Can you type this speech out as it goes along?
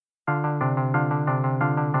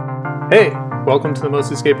Hey, welcome to the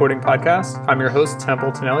Mostly Skateboarding Podcast. I'm your host,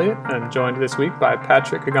 Templeton Elliott, and I'm joined this week by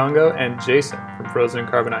Patrick Kagongo and Jason from Frozen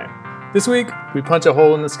Carbonite. This week, we punch a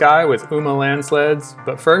hole in the sky with UMA land sleds,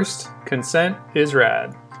 but first, Consent is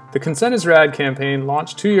Rad. The Consent is Rad campaign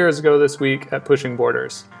launched 2 years ago this week at Pushing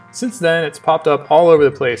Borders. Since then, it's popped up all over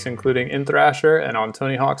the place, including in Thrasher and on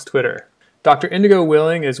Tony Hawk's Twitter. Dr. Indigo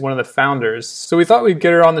Willing is one of the founders, so we thought we'd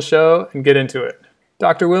get her on the show and get into it.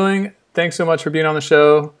 Dr. Willing, thanks so much for being on the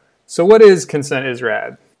show. So what is Consent is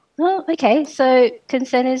Rad? Oh, okay. So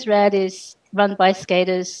Consent is Rad is run by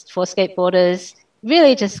skaters for skateboarders,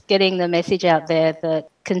 really just getting the message out there that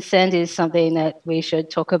consent is something that we should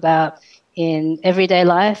talk about in everyday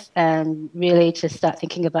life and really to start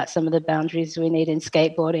thinking about some of the boundaries we need in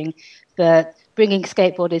skateboarding, but bringing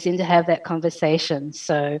skateboarders in to have that conversation.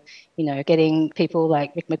 So, getting people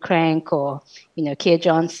like Rick McCrank or, Kia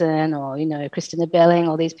Johnson or, Christina Belling,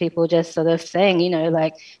 all these people just sort of saying,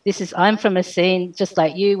 I'm from a scene just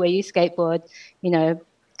like you where you skateboard,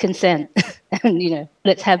 consent and,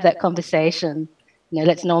 let's have that conversation,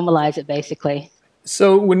 let's normalize it basically.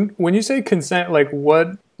 So when you say consent,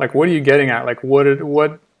 what are you getting at?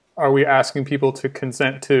 What are we asking people to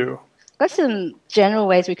consent to? Got some general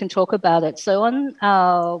ways we can talk about it. So on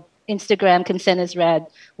our Instagram, Consent is Rad,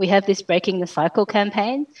 we have this Breaking the Cycle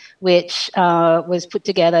campaign, which was put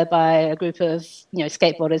together by a group of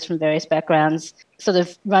skateboarders from various backgrounds, sort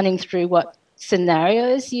of running through what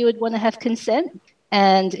scenarios you would want to have consent.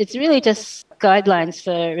 And it's really just guidelines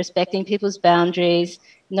for respecting people's boundaries,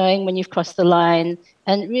 knowing when you've crossed the line,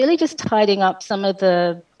 and really just tidying up some of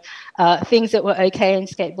the things that were okay in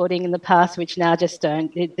skateboarding in the past, which now just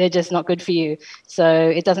don't. They're just not good for you. So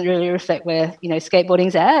it doesn't really reflect where,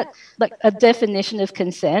 skateboarding's at. Like a definition of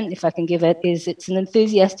consent, if I can give it, is it's an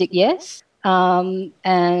enthusiastic yes. And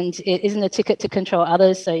it isn't a ticket to control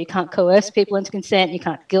others. So you can't coerce people into consent. You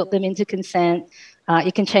can't guilt them into consent.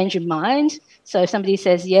 You can change your mind. So if somebody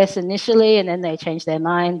says yes initially and then they change their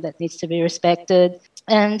mind, that needs to be respected.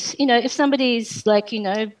 And, if somebody's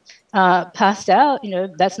passed out,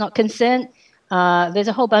 that's not consent. There's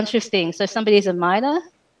a whole bunch of things. So if somebody's a minor,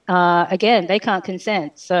 again, they can't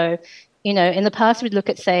consent. So, in the past we'd look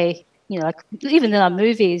at, say, even in our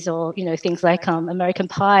movies or, things like American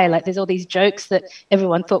Pie, there's all these jokes that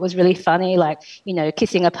everyone thought was really funny,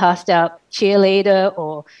 kissing a passed out cheerleader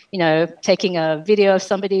or, taking a video of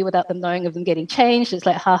somebody without them knowing of them getting changed. It's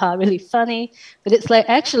haha, really funny. But it's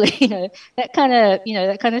actually, that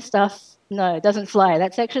kind of stuff, no, it doesn't fly.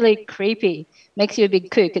 That's actually creepy. Makes you a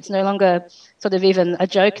big kook. It's no longer sort of even a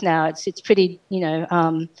joke now. It's pretty,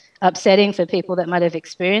 upsetting for people that might have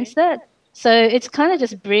experienced that. So it's kind of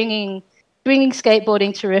just bringing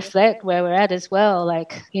skateboarding to reflect where we're at as well.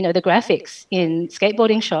 The graphics in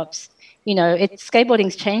skateboarding shops.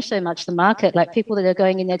 Skateboarding's changed so much, the market. People that are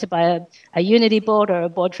going in there to buy a Unity board or a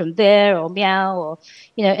board from there or Meow or,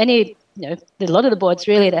 a lot of the boards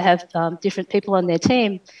really that have different people on their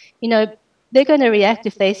team, they're going to react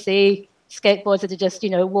if they see skateboards that are just,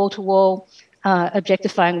 wall-to-wall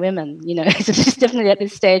objectifying women. It's just definitely at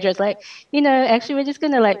this stage where it's actually we're just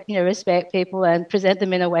going to respect people and present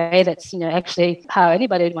them in a way that's, actually how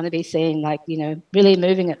anybody would want to be seen, really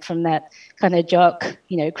moving it from that kind of jock,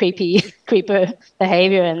 creepy creeper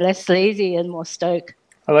behavior and less sleazy and more stoke.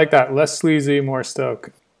 I like that. Less sleazy, more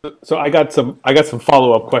stoke. So I got some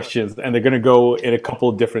follow-up questions, and they're going to go in a couple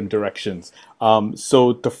of different directions.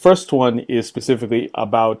 So the first one is specifically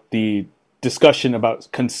about the discussion about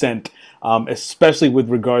consent, especially with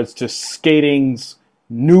regards to skating's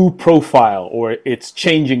new profile or its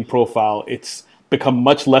changing profile. It's become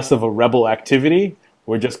much less of a rebel activity.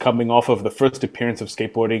 We're just coming off of the first appearance of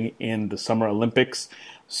skateboarding in the Summer Olympics.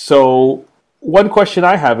 So one question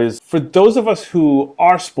I have is, for those of us who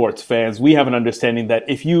are sports fans, we have an understanding that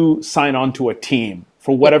if you sign on to a team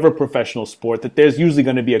for whatever professional sport, that there's usually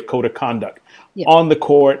going to be a code of conduct on the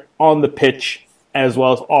court, on the pitch, as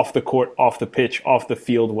well as off the court, off the pitch, off the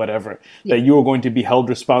field, whatever, that you are going to be held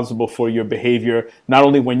responsible for your behavior, not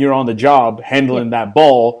only when you're on the job handling that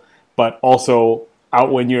ball, but also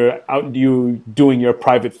out when you're out you doing your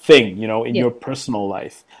private thing, in your personal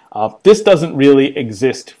life. This doesn't really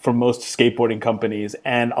exist for most skateboarding companies,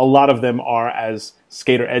 and a lot of them are, as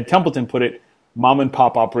skater Ed Templeton put it, mom and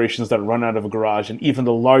pop operations that run out of a garage. And even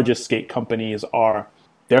the largest skate companies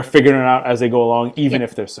they're figuring it out as they go along, even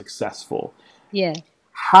if they're successful. Yeah.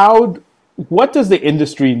 What does the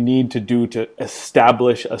industry need to do to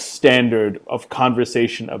establish a standard of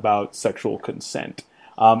conversation about sexual consent?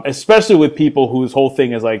 Especially with people whose whole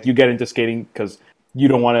thing is you get into skating because you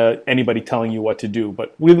don't want anybody telling you what to do.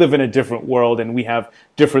 But we live in a different world and we have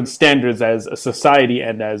different standards as a society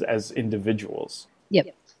and as individuals.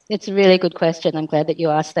 Yep. It's a really good question. I'm glad that you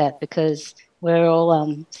asked that because we're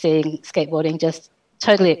all seeing skateboarding just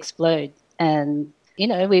totally explode. And,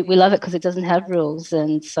 we love it because it doesn't have rules.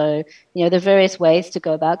 And so, the various ways to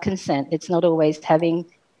go about consent, it's not always having,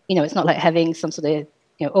 it's not like having some sort of,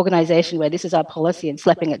 organization where this is our policy and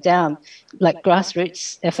slapping it down. Like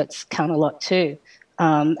grassroots efforts count a lot too.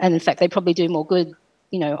 And in fact, they probably do more good,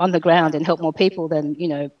 on the ground and help more people than,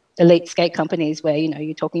 elite skate companies where,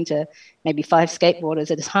 you're talking to maybe 5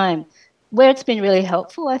 skateboarders at a time. Where it's been really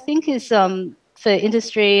helpful, I think, is for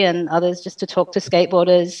industry and others just to talk to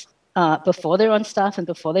skateboarders before they're on staff and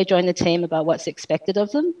before they join the team about what's expected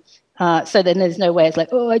of them. So then there's no way it's like,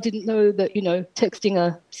 oh, I didn't know that, texting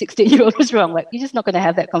a 16-year-old was wrong. Like, you're just not going to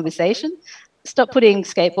have that conversation. Stop putting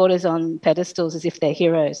skateboarders on pedestals as if they're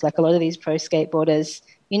heroes. Like a lot of these pro skateboarders,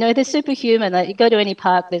 they're superhuman. Like, you go to any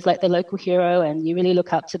park, there's like the local hero and you really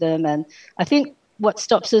look up to them. And I think what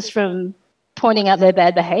stops us from pointing out their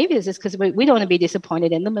bad behaviors is because we don't want to be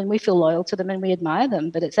disappointed in them and we feel loyal to them and we admire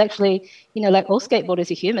them. But it's actually, like all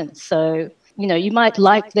skateboarders are humans. So, you might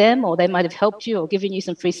like them or they might have helped you or given you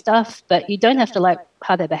some free stuff, but you don't have to like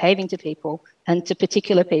how they're behaving to people and to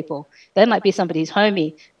particular people. They might be somebody's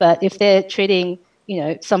homie, but if they're treating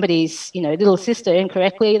somebody's, little sister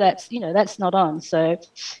incorrectly, that's not on. So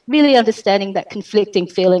really understanding that conflicting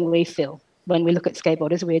feeling we feel when we look at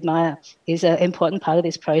skateboarders we admire is an important part of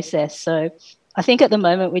this process. So I think at the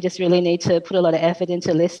moment we just really need to put a lot of effort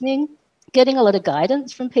into listening, getting a lot of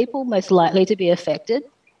guidance from people most likely to be affected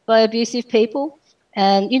by abusive people.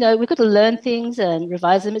 And, we've got to learn things and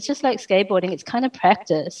revise them. It's just like skateboarding. It's kind of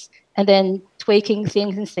practice and then tweaking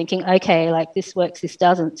things and thinking, okay, like this works, this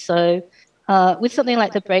doesn't. So with something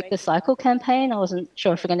like the Break the Cycle campaign, I wasn't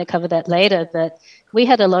sure if we're going to cover that later, but we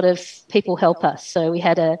had a lot of people help us. So we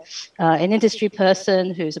had an industry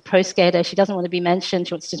person who's a pro skater. She doesn't want to be mentioned.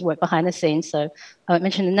 She wants to just work behind the scenes. So I won't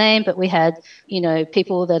mention the name, but we had,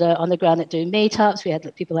 people that are on the ground that do meetups. We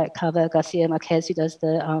had people like Carver Garcia Marquez, who does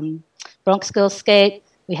the Bronx Girls Skate.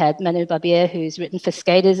 We had Manu Barbier, who's written for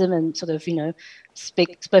Skatism and sort of,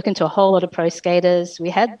 spoken to a whole lot of pro skaters. We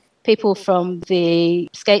had people from the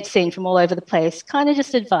skate scene from all over the place kind of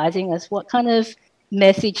just advising us what kind of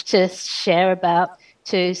message to share about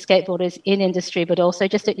to skateboarders in industry, but also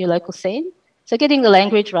just at your local scene. So getting the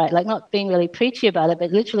language right, like not being really preachy about it,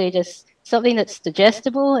 but literally just something that's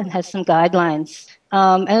digestible and has some guidelines.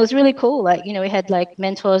 And it was really cool. Like, we had like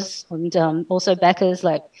mentors and also backers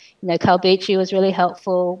like, Carl Beachy was really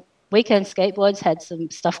helpful. Weekend Skateboards had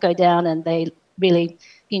some stuff go down and they really,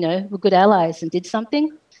 were good allies and did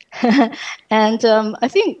something. And I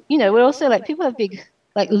think, we're also like people have big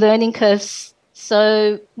like learning curves.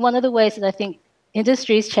 So one of the ways that I think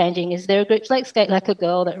industry is changing is there are groups like Skate Like a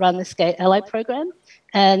Girl that run the Skate Ally program,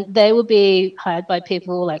 and they will be hired by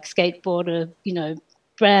people like skateboarder,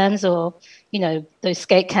 brands or, those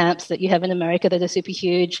skate camps that you have in America that are super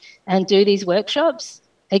huge and do these workshops.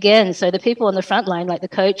 Again, so the people on the front line, like the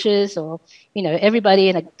coaches or, everybody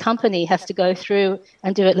in a company has to go through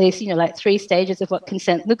and do at least, like 3 stages of what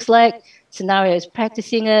consent looks like, scenarios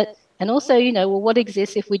practicing it, and also, what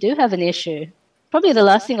exists if we do have an issue. Probably the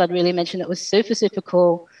last thing I'd really mention that was super, super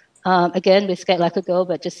cool, again, with Skate Like a Girl,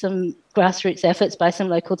 but just some grassroots efforts by some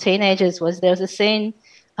local teenagers was there was a scene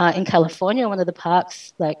in California, one of the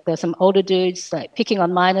parks, like there were some older dudes like picking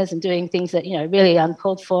on minors and doing things that, really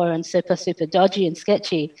uncalled for and super, super dodgy and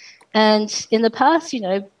sketchy. And in the past,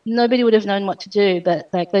 nobody would have known what to do, but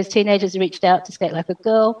like those teenagers reached out to Skate Like a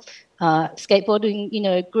Girl,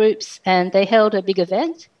 skateboarding, groups, and they held a big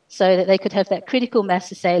event so that they could have that critical mass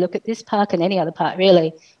to say, look, at this park and any other park,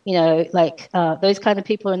 really, those kind of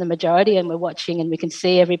people are in the majority and we're watching and we can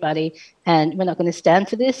see everybody and we're not going to stand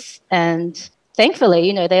for this. And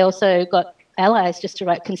thankfully, they also got allies just to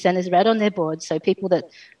write consent as read on their board. So people that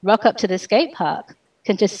rock up to the skate park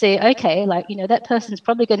can just see, okay, that person's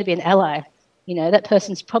probably going to be an ally. That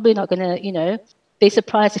person's probably not going to, be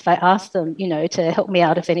surprised if I ask them, to help me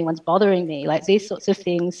out if anyone's bothering me. Like these sorts of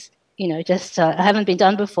things, just haven't been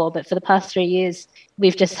done before. But for the past 3 years,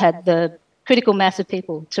 we've just had the critical mass of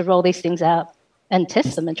people to roll these things out and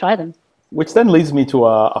test them and try them. Which then leads me to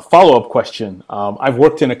a follow-up question. I've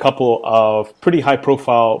worked in a couple of pretty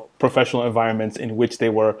high-profile professional environments in which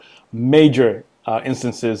there were major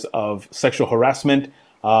instances of sexual harassment,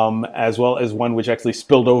 as well as one which actually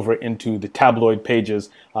spilled over into the tabloid pages.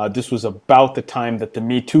 This was about the time that the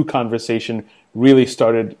Me Too conversation really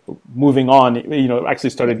started moving on, actually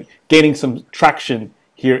started gaining some traction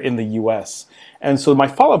here in the US. And so my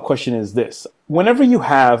follow-up question is this. Whenever you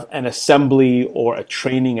have an assembly or a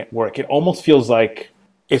training at work, it almost feels like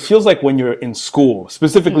when you're in school,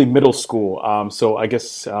 specifically middle school. So I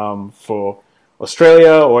guess for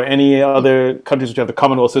Australia or any other countries which have the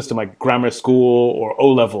Commonwealth system, like grammar school or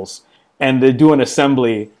O levels, and they do an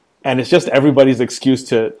assembly, and it's just everybody's excuse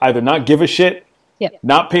to either not give a shit,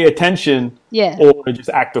 not pay attention, or just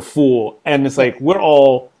act a fool. And it's like, we're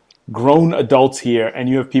all grown adults here, and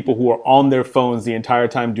you have people who are on their phones the entire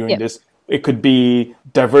time doing this. It could be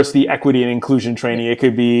diversity, equity, and inclusion training. It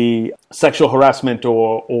could be sexual harassment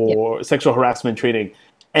or sexual harassment training.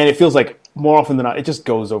 And it feels like more often than not, it just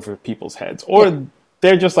goes over people's heads. Or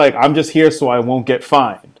they're just like, I'm just here so I won't get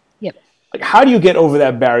fined. Like, how do you get over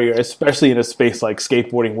that barrier, especially in a space like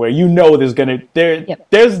skateboarding, where you know there's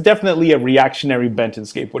definitely a reactionary bent in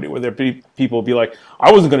skateboarding, where people will be like,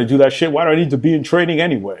 I wasn't going to do that shit. Why do I need to be in training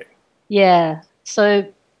anyway? Yeah. So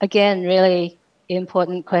again, really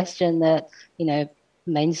important question that,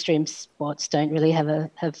 mainstream sports don't really have the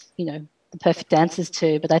perfect answers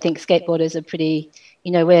to. But I think skateboarders are pretty,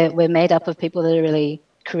 we're made up of people that are really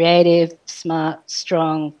creative, smart,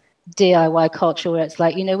 strong, DIY culture, where it's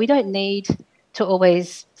like, we don't need to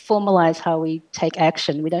always formalize how we take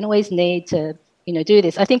action. We don't always need to, do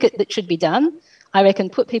this. I think it should be done. I reckon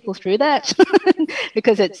put people through that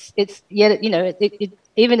because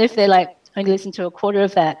even if they're like only listen to a quarter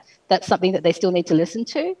of that, that's something that they still need to listen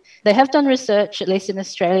to. They have done research, at least in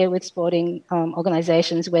Australia, with sporting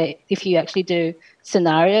organisations, where if you actually do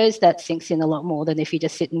scenarios, that sinks in a lot more than if you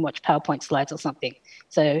just sit and watch PowerPoint slides or something.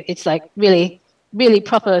 So it's like really, really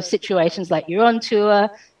proper situations, like you're on tour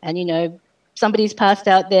and, somebody's passed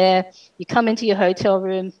out there, you come into your hotel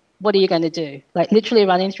room, what are you going to do? Like literally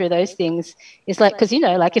running through those things is like, because,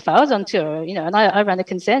 like if I was on tour, and I ran a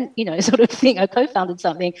consent, sort of thing, I co-founded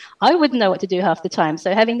something, I wouldn't know what to do half the time.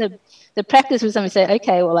 So having the practice with somebody say,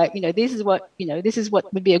 okay, well, like, this is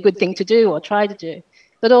what would be a good thing to do or try to do.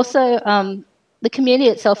 But also the community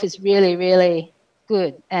itself is really, really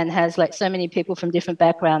good and has like so many people from different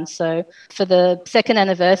backgrounds. So for the second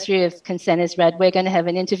anniversary of Consent is Rad, we're going to have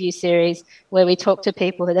an interview series where we talk to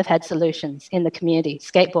people that have had solutions in the community,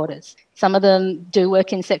 skateboarders. Some of them do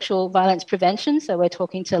work in sexual violence prevention. So we're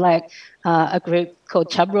talking to a group called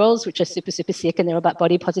Chub Rolls, which are super, super sick, and they're about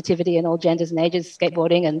body positivity and all genders and ages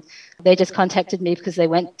skateboarding. And they just contacted me because they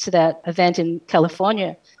went to that event in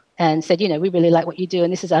California and said, we really like what you do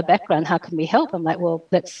and this is our background. How can we help? I'm like, well,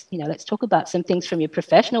 let's talk about some things from your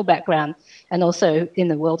professional background and also in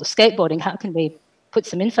the world of skateboarding. How can we put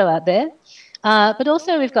some info out there? But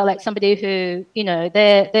also we've got like somebody who,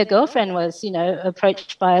 their girlfriend was,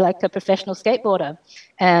 approached by like a professional skateboarder,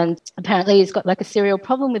 and apparently he's got like a serial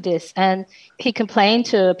problem with this. And he complained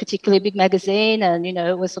to a particularly big magazine, and,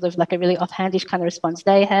 it was sort of like a really offhandish kind of response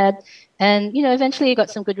they had. And, eventually he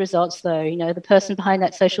got some good results though. The person behind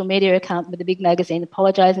that social media account with the big magazine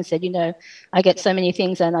apologized and said, I get so many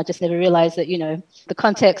things and I just never realized that, the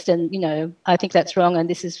context and, I think that's wrong. And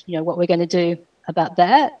this is, what we're going to do about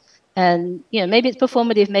that. And, maybe it's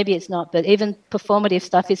performative, maybe it's not, but even performative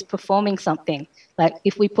stuff is performing something. Like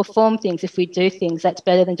if we perform things, if we do things, that's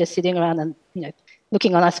better than just sitting around and,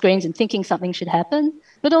 looking on our screens and thinking something should happen.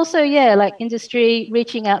 But also, like industry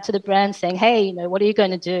reaching out to the brand saying, hey, what are you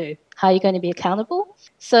going to do? How are you going to be accountable?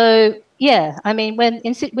 So, I mean,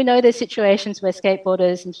 we know there's situations where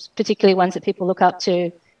skateboarders, and particularly ones that people look up to,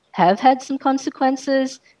 have had some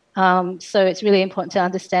consequences. So it's really important to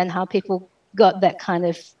understand how people got that kind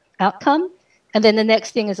of outcome. And then the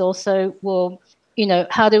next thing is also, well,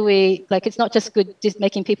 how do we, like, it's not just good just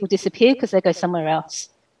making people disappear because they go somewhere else.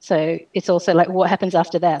 So it's also like, what happens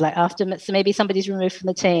after that? Like so maybe somebody's removed from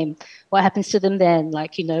the team. What happens to them then?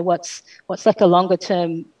 Like, what's like a longer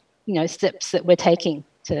term, steps that we're taking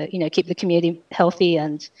to, keep the community healthy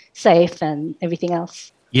and safe and everything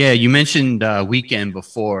else. Yeah, you mentioned Weekend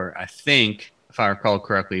before. I think, if I recall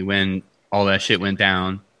correctly, when all that shit went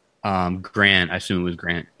down, Grant, I assume it was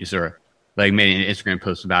Grant, yes sir, like made an Instagram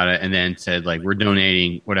post about it and then said like, we're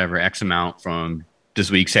donating whatever X amount from this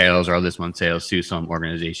week's sales or this month's sales to some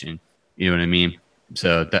organization. You know what I mean?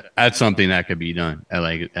 So that's something that could be done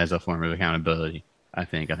as a form of accountability. I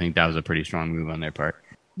think that was a pretty strong move on their part.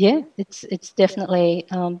 Yeah, it's definitely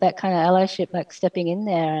that kind of allyship, like stepping in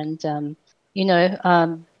there. And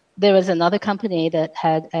there was another company that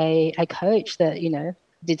had a coach that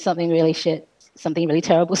did something really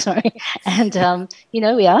terrible, sorry. And,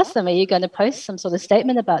 we asked them, are you going to post some sort of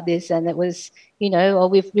statement about this? And it was,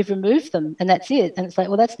 we've removed them and that's it. And it's like,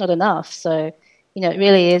 well, that's not enough. So, it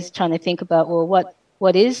really is trying to think about, well,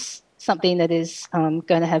 what is something that is going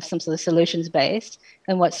to have some sort of solutions based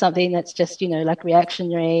and what's something that's just, like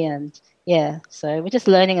reactionary. And so we're just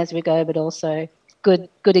learning as we go, but also good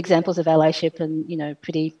examples of allyship and,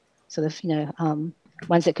 pretty sort of,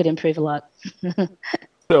 ones that could improve a lot.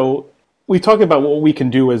 So, we talk about what we can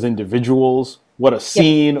do as individuals, what a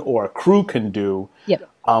scene or a crew can do. Yep.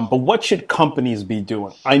 But what should companies be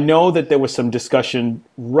doing? I know that there was some discussion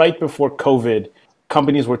right before COVID.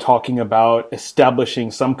 Companies were talking about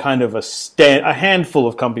establishing some kind of a handful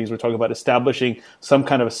of companies were talking about establishing some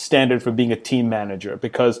kind of a standard for being a team manager,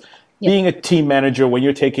 because being a team manager, when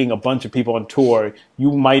you're taking a bunch of people on tour,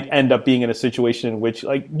 you might end up being in a situation in which,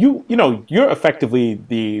 like, you're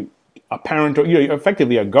effectively a parent, or you're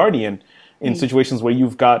effectively a guardian in situations where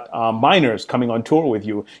you've got minors coming on tour with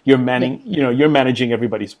you. You're managing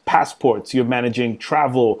everybody's passports. You're managing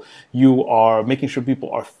travel. You are making sure people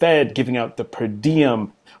are fed, giving out the per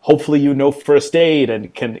diem. Hopefully, first aid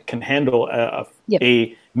and can handle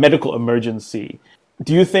a medical emergency.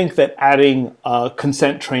 Do you think that adding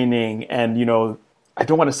consent training and, I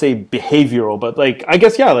don't want to say behavioral, but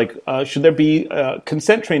should there be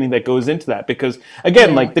consent training that goes into that? Because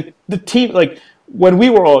again, like the team, like when we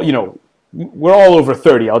were all, we're all over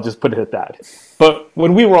 30, I'll just put it at that. But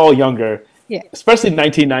when we were all younger, especially in the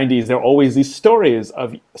 1990s, there were always these stories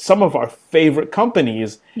of some of our favorite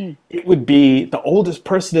companies. It would be the oldest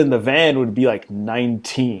person in the van would be like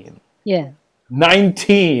 19. Yeah.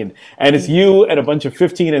 19. And it's you and a bunch of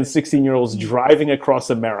 15 and 16-year-olds driving across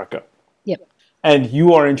America. Yep. And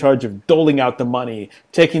you are in charge of doling out the money,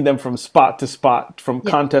 taking them from spot to spot, from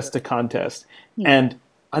contest to contest. And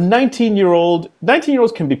a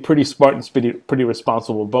 19-year-olds can be pretty smart and pretty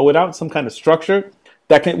responsible, but without some kind of structure,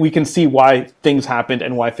 we can see why things happened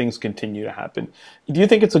and why things continue to happen. Do you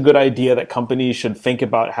think it's a good idea that companies should think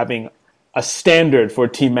about having a standard for a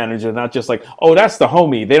team manager, not just like, oh, that's the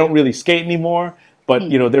homie, they don't really skate anymore, but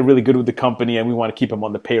they're really good with the company and we want to keep them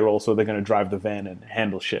on the payroll, so they're going to drive the van and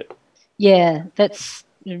handle shit? Yeah, that's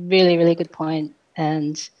a really, really good point.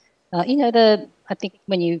 And I think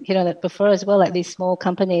when you hit on it before as well, like these small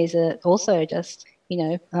companies are also just,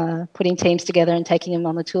 putting teams together and taking them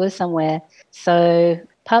on the tour somewhere. So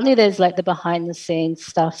partly there's like the behind the scenes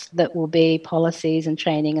stuff that will be policies and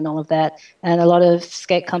training and all of that. And a lot of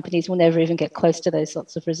skate companies will never even get close to those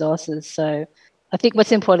sorts of resources. So I think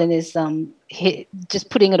what's important is just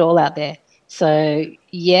putting it all out there. So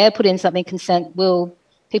put in something consent. Will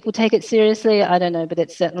people take it seriously? I don't know, but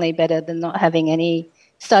it's certainly better than not having any,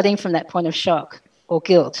 starting from that point of shock or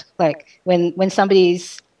guilt. Like when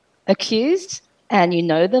somebody's accused and you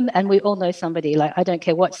know them, and we all know somebody, like I don't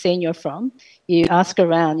care what scene you're from, you ask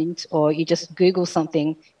around or you just Google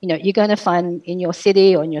something, you're going to find in your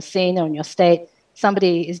city or in your scene or in your state,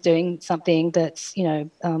 somebody is doing something that's,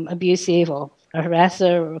 abusive or a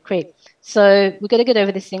harasser or a creep. So we've got to get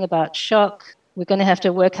over this thing about shock. We're going to have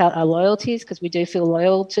to work out our loyalties, because we do feel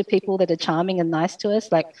loyal to people that are charming and nice to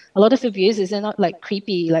us. Like a lot of abusers, they're not like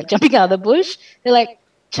creepy, like jumping out of the bush. They're like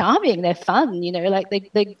charming. They're fun, like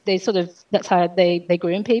they sort of, that's how they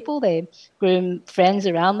groom people. They groom friends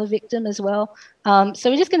around the victim as well. So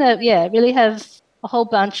we're just going to, really have a whole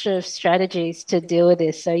bunch of strategies to deal with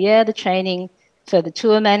this. So the training for the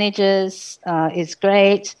tour managers is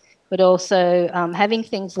great, but also having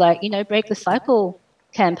things like, Break the Cycle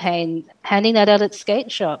campaign, handing that out at skate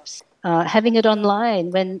shops, having it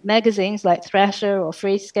online when magazines like Thrasher or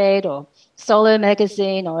Free Skate or Solo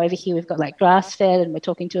Magazine, or over here we've got like Grass Fed, and we're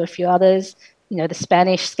talking to a few others. The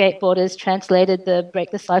Spanish skateboarders translated the Break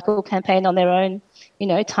the Cycle campaign on their own,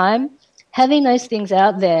 time. Having those things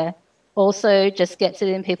out there also just gets it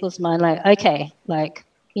in people's mind, like, okay, like,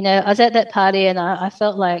 I was at that party and I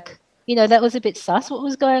felt like, that was a bit sus what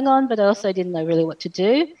was going on, but I also didn't know really what to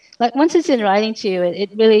do. Like once it's in writing to you, it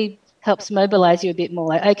really helps mobilize you a bit more.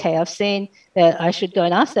 Like, okay, I've seen that I should go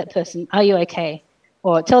and ask that person, are you okay?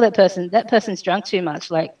 Or tell that person's drunk too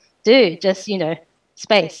much. Like, dude, just,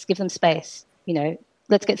 space, give them space.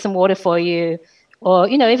 Let's get some water for you. Or,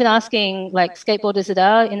 even asking like skateboarders that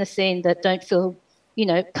are in the scene that don't feel,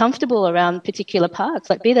 comfortable around particular parks,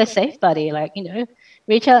 like be their safe buddy, like,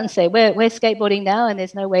 reach out and say, we're skateboarding now and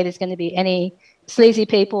there's no way there's going to be any sleazy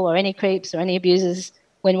people or any creeps or any abusers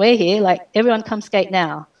when we're here. Like, everyone come skate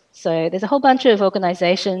now. So there's a whole bunch of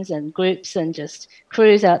organizations and groups and just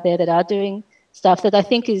crews out there that are doing stuff that I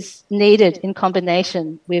think is needed in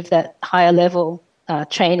combination with that higher level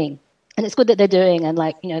training. And it's good that they're doing. And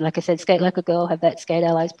like I said, Skate Like a Girl have that Skate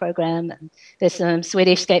Allies program. And there's some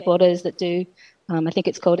Swedish skateboarders that do, I think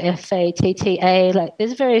it's called FATTA. Like,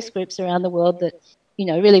 there's various groups around the world that,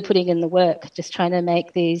 really putting in the work, just trying to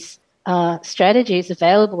make these strategies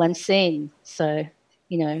available and seen. So,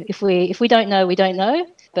 if we don't know, we don't know.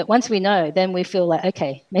 But once we know, then we feel like,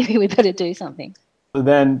 okay, maybe we better do something.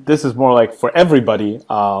 Then this is more like for everybody,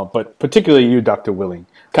 but particularly you, Dr. Willing,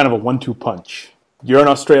 kind of a 1-2 punch. You're in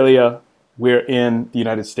Australia, we're in the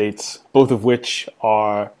United States, both of which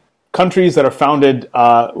are countries that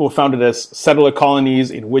are were founded as settler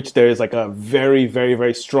colonies in which there is like a very, very,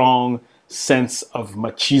 very strong sense of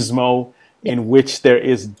machismo, in which there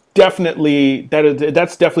is that's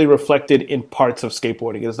definitely reflected in parts of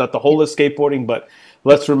skateboarding. It's not the whole of skateboarding, but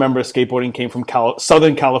let's remember skateboarding came from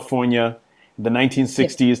Southern California in the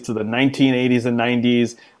 1960s to the 1980s and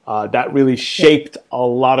 90s. That really shaped a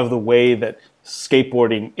lot of the way that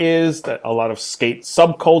skateboarding is, that a lot of skate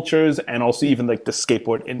subcultures, and also even like the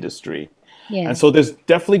skateboard industry. Yeah. And so there's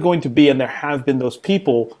definitely going to be, and there have been those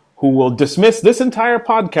people who will dismiss this entire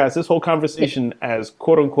podcast, this whole conversation as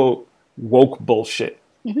quote unquote woke bullshit.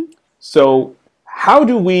 Mm-hmm. So how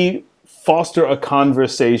do we foster a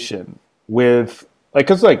conversation with, like,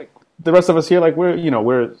 cause like the rest of us here, like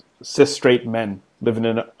we're cis straight men living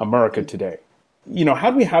in America today.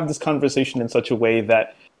 How do we have this conversation in such a way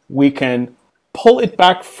that we can pull it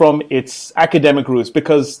back from its academic roots?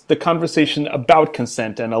 Because the conversation about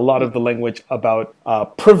consent and a lot of the language about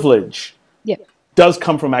privilege does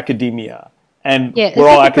come from academia. And we're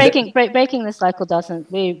all breaking the cycle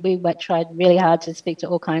doesn't. We tried really hard to speak to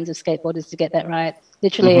all kinds of skateboarders to get that right.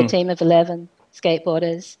 Literally a team of 11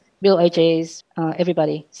 skateboarders, real OGs,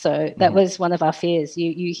 everybody. So that was one of our fears.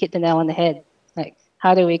 You hit the nail on the head. Like,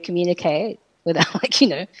 how do we communicate without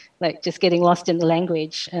just getting lost in the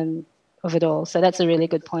language and of it all? So that's a really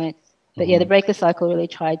good point. But the Break the Cycle really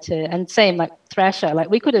tried to, and same like Thrasher,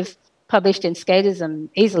 like we could have published in Skatism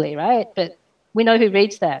easily, right? But we know who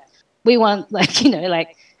reads that. We want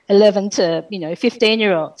 11 to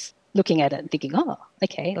 15-year-olds looking at it and thinking, oh,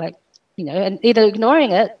 okay, and either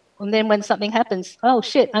ignoring it, and then when something happens, oh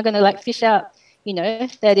shit, I'm going to fish out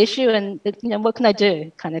that issue, and what can I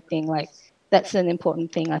do, kind of thing. Like, that's an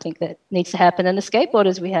important thing I think that needs to happen. And the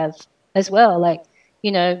skateboarders we have as well,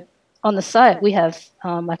 on the site we have,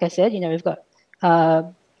 like I said, we've got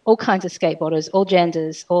all kinds of skateboarders, all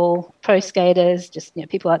genders, all pro skaters, just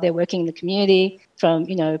people out there working in the community from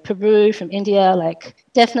Peru, from India,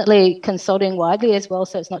 definitely consulting widely as well.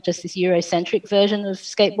 So it's not just this Eurocentric version of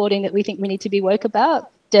skateboarding that we think we need to be woke about.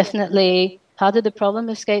 Definitely part of the problem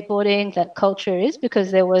of skateboarding, that culture, is because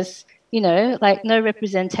there was no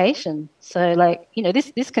representation. So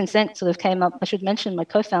this consent sort of came up. I should mention my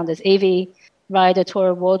co-founders, Evie Ryder,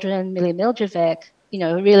 Tora Waldron, Millie Mildrevek.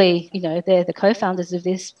 Really, they're the co-founders of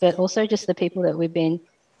this, but also just the people that we've been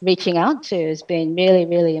reaching out to has been really,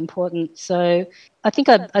 really important. So I think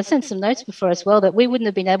I sent some notes before as well that we wouldn't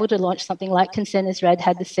have been able to launch something like Consent is Red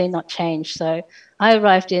had the scene not changed. So I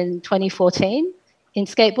arrived in 2014 in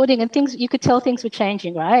skateboarding, and you could tell things were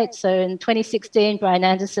changing, right? So in 2016, Brian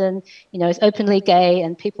Anderson, is openly gay,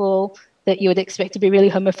 and people that you would expect to be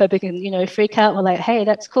really homophobic and, freak out were like, hey,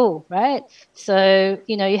 that's cool, right? So,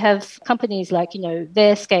 you have companies like,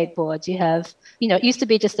 Their Skateboards. You have, it used to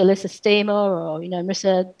be just Alyssa Steamer or,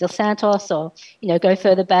 Marissa Del Santos, or, go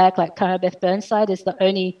further back, like Cara Beth Burnside is the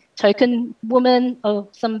only token woman or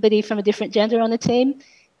somebody from a different gender on the team.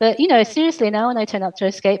 But, seriously, now when I turn up to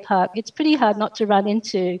a skate park, it's pretty hard not to run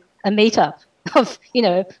into a meetup of,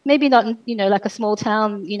 maybe not, like a small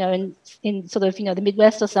town, in sort of, the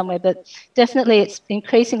Midwest or somewhere, but definitely it's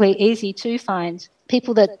increasingly easy to find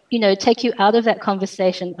people that, take you out of that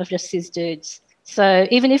conversation of just cis dudes. So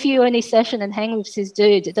even if you only session and hang with cis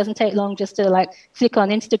dudes, it doesn't take long just to flick on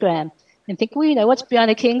Instagram and think, well, what's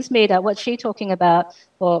Brianna King's meetup? What's she talking about?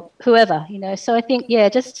 Or whoever, So I think,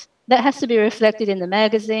 just that has to be reflected in the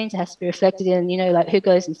magazines. It has to be reflected in, who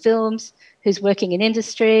goes in films, who's working in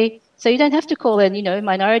industry. So you don't have to call in,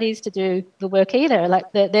 minorities to do the work either.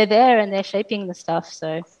 They're there and they're shaping the stuff.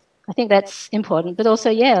 So I think that's important. But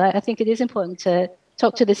also, I think it is important to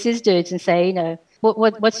talk to the cis dudes and say,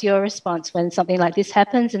 what's your response when something like this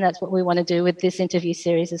happens? And that's what we want to do with this interview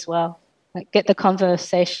series as well. Get the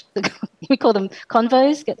conversation, we call them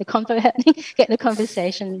convos, get the convo happening, get the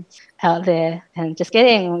conversation out there, and just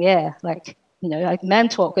getting, man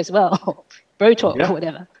talk as well, bro talk or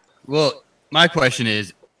whatever. Well, my question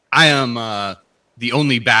is, I am the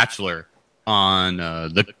only bachelor on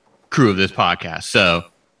the crew of this podcast. So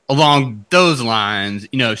along those lines,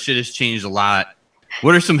 shit has changed a lot.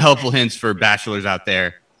 What are some helpful hints for bachelors out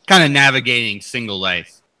there kind of navigating single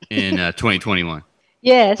life in 2021?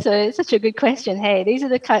 Yeah, so it's such a good question. Hey, these are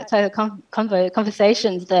the type of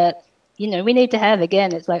conversations that, we need to have.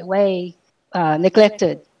 Again, it's way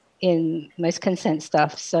neglected in most consent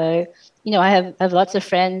stuff. So, I have lots of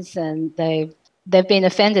friends, and they've been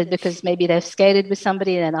offended because maybe they've skated with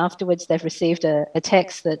somebody and then afterwards they've received a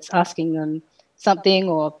text that's asking them something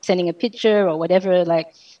or sending a picture or whatever.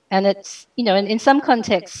 And it's, in some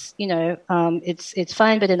contexts, it's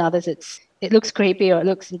fine, but in others it looks creepy or it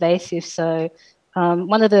looks invasive. So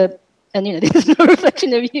one of the and this is no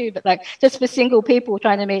reflection of you, but like just for single people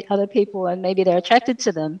trying to meet other people and maybe they're attracted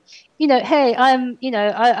to them, hey,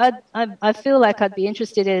 I feel like I'd be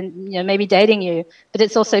interested in, maybe dating you, but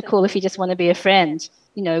it's also cool if you just want to be a friend.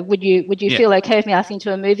 Would you feel okay with me asking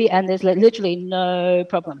to a movie? And there's literally no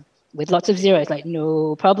problem, with lots of zeros, like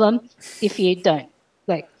no problem if you don't.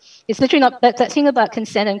 Like, it's literally not that thing about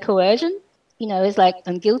consent and coercion, is like,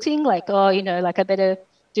 I'm guilting, like, oh, like I better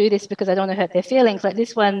do this because I don't want to hurt their feelings. Like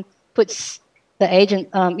this one puts the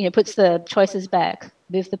agent, puts the choices back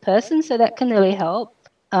with the person. So that can really help.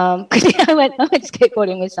 I went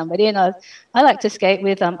skateboarding with somebody, and I like to skate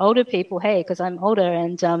with older people, because I'm older.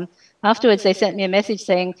 And afterwards they sent me a message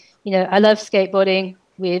saying, I love skateboarding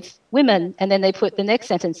with women. And then they put the next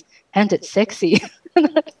sentence, and it's sexy.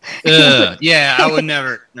 Yeah, I would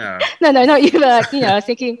never. No, not you. But I was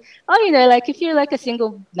thinking, like if you're like a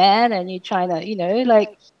single man and you're trying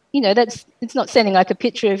to, that's, it's not sending like a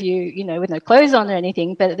picture of you, with no clothes on or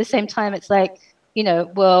anything. But at the same time, it's like,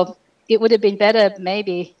 well, it would have been better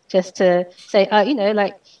maybe just to say,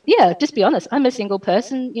 just be honest. I'm a single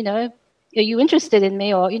person. Are you interested in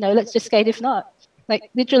me? Or let's just skate. If not, like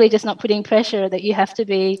literally just not putting pressure that you have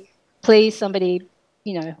to please somebody,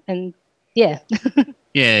 and. Yeah.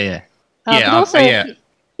 Yeah. But also,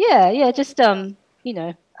 just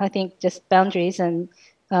I think just boundaries and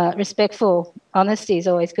respectful honesty is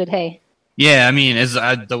always good. Hey. Yeah, I mean,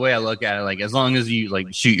 the way I look at it, like as long as you like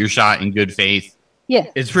shoot your shot in good faith,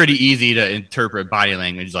 it's pretty easy to interpret body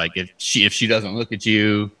language. Like if she doesn't look at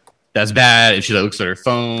you, that's bad. If she looks at her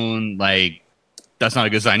phone, like that's not a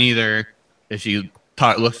good sign either. If she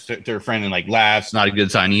looks to her friend and like laughs, not a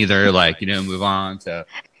good sign either. Like move on. So.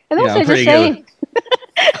 And also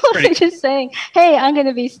just saying, hey, I'm going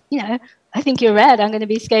to be, I think you're rad. I'm going to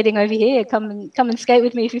be skating over here. Come and skate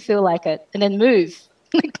with me if you feel like it. And then move.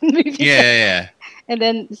 Yeah. And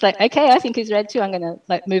then it's like, okay, I think he's rad too. I'm going to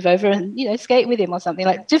like move over and, skate with him or something.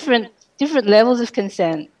 Like different levels of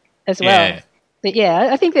consent as well. Yeah. But yeah,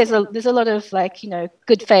 I think there's a lot of like,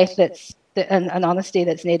 good faith and honesty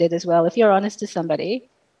that's needed as well. If you're honest to somebody,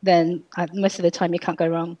 then most of the time you can't go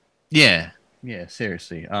wrong. Yeah. Yeah,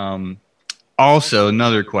 seriously. Also,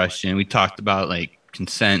 another question. We talked about like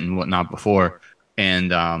consent and whatnot before,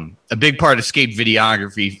 and a big part of skate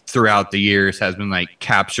videography throughout the years has been like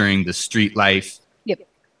capturing the street life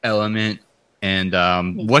element. And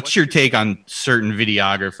what's your take on certain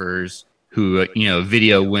videographers who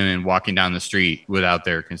video women walking down the street without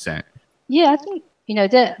their consent? Yeah, I think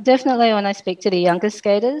definitely when I speak to the younger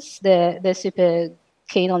skaters, they're super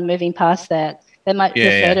keen on moving past that. They might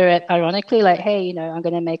refer to it ironically, like, hey, I'm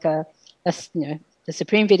going to make a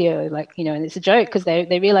Supreme video, like, and it's a joke because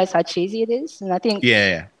they realize how cheesy it is. And I think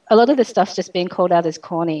a lot of the stuff's just being called out as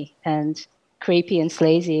corny and creepy and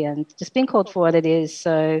sleazy and just being called for what it is.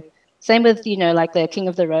 So same with, like the King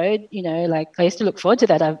of the Road, like I used to look forward to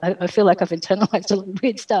that. I feel like I've internalized a lot of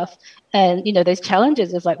weird stuff. And, those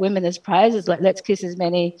challenges of like women as prizes, like let's kiss as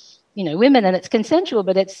many women, and it's consensual,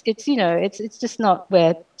 but it's just not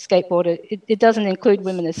where it doesn't include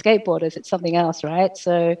women as skateboarders. It's something else, right?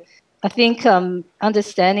 So I think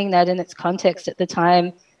understanding that in its context at the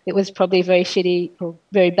time, it was probably very shitty or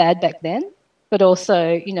very bad back then. But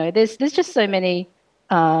also, there's just so many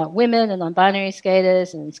women and non-binary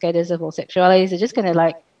skaters and skaters of all sexualities. They're just going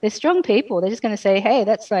to they're strong people. They're just going to say, hey,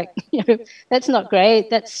 that's like, that's not great.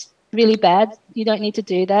 That's really bad. You don't need to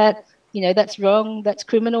do that. That's wrong, that's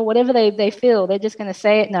criminal, whatever they feel, they're just going to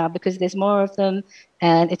say it now because there's more of them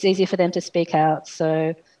and it's easier for them to speak out.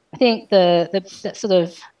 So I think that sort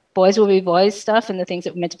of boys will be boys stuff and the things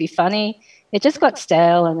that were meant to be funny, it just got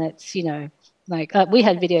stale. And it's, we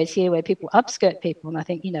had videos here where people upskirt people. And I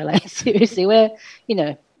think, seriously,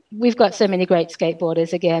 we've got so many great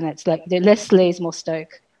skateboarders. Again, it's like they're less sleaze, more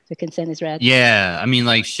stoke. The consent is rad. Yeah. I mean,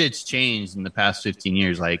 like shit's changed in the past 15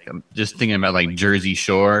 years. Like I'm just thinking about like Jersey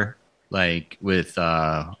Shore. Like with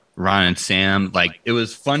Ron and Sam, like it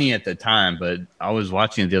was funny at the time, but I was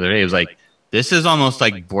watching it the other day. It was like, this is almost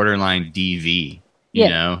like borderline DV,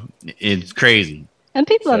 it's crazy. And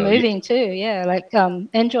people are moving too. Yeah. Like,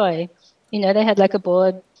 Enjoy, they had like a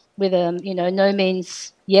board with, no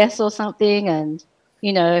means yes or something. And,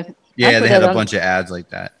 they had a bunch of ads like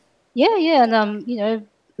that. Yeah. Yeah. And,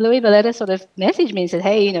 Louis Valletta sort of messaged me and said,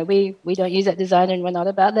 hey, we don't use that design and we're not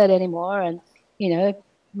about that anymore. And,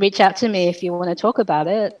 reach out to me if you want to talk about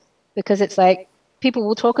it, because it's like people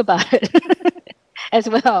will talk about it as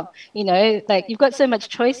well. Like you've got so much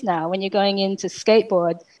choice now when you're going in to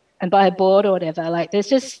skateboard and buy a board or whatever. Like there's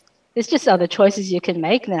just other choices you can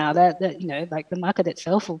make now that like the market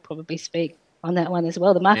itself will probably speak on that one as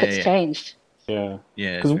well. The market's changed. Yeah,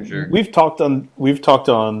 Yeah, because for sure. we've talked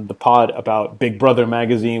on the pod about Big Brother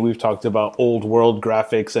magazine. We've talked about old world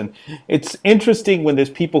graphics, and it's interesting when there's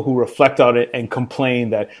people who reflect on it and complain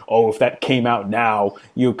that, oh, if that came out now,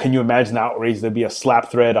 can you imagine the outrage? There'd be a slap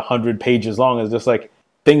thread 100 pages long. It's just like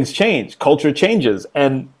things change, culture changes,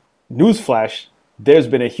 and newsflash, there's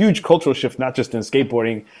been a huge cultural shift, not just in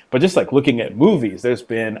skateboarding, but just like looking at movies. There's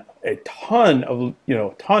been a ton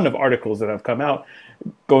of articles that have come out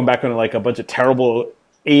going back on like a bunch of terrible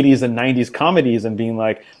 80s and 90s comedies and being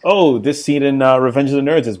like, oh, this scene in Revenge of the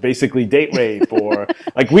Nerds is basically date rape, or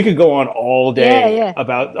like we could go on all day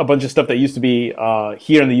about a bunch of stuff that used to be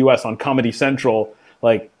here in the US on Comedy Central,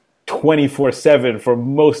 like 24/7 for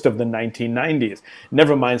most of the 1990s.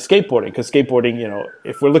 Never mind skateboarding, because skateboarding,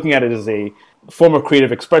 if we're looking at it as a form of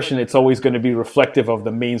creative expression, it's always going to be reflective of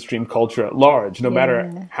the mainstream culture at large. No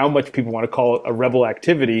matter how much people want to call it a rebel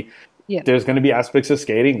activity, there's going to be aspects of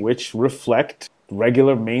skating which reflect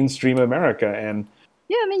regular mainstream America. And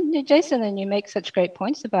I mean, Jason, and you make such great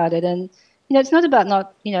points about it. And it's not about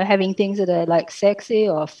not having things that are like sexy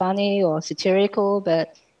or funny or satirical,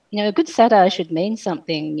 but a good satire should mean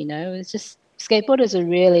something. It's just skateboarders are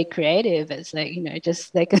really creative. It's like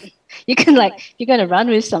just you can like, if you're going to run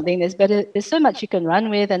with something, there's so much you can run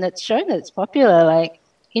with, and it's shown that it's popular. Like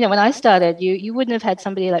when I started, you wouldn't have had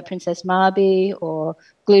somebody like Princess Marby or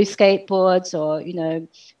Glue Skateboards, or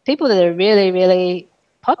people that are really, really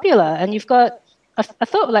popular. And you've got, I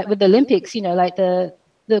thought like with the Olympics, like the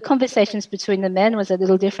conversations between the men was a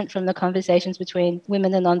little different from the conversations between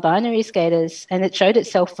women and non-binary skaters. And it showed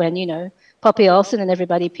itself when, Poppy Olsen and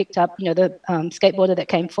everybody picked up, the skateboarder that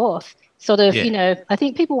came fourth. Sort of, I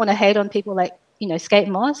think people want to hate on people like, Skate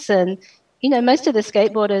Moss. And, most of the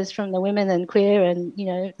skateboarders from the women and queer and,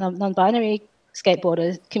 non-binary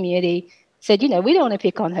skateboarders community said, we don't want to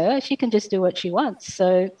pick on her. She can just do what she wants.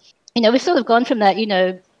 So, we've sort of gone from that,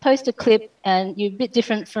 post a clip and you're a bit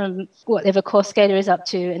different from whatever course skater is up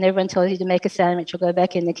to, and everyone tells you to make a sandwich or go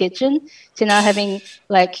back in the kitchen, to now having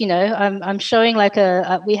like, I'm showing like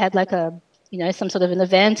we had like a, some sort of an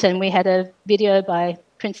event, and we had a video by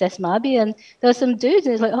Princess Marby, and there were some dudes,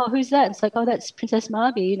 and it's like, oh, who's that? It's like, oh, that's Princess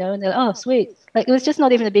Marby, and they're like, oh, sweet. Like, it was just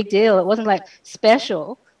not even a big deal. It wasn't like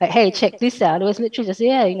special, like, hey, check this out. It was literally just,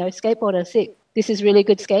 skateboarder, sick. This is really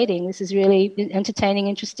good skating. This is really entertaining,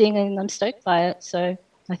 interesting, and I'm stoked by it. So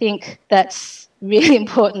I think that's really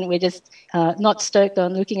important. We're just not stoked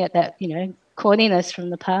on looking at that, corniness from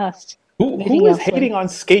the past. Who is hating on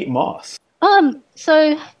Skate Moss?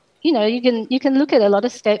 So, you can look at a lot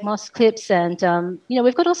of Skate Moss clips, and,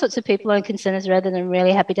 we've got all sorts of people on Consenters Red that I'm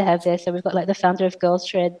really happy to have there. So we've got like the founder of Girls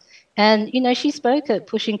Shred, and, she spoke at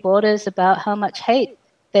Pushing Borders about how much hate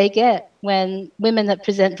they get when women that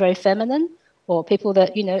present very feminine or people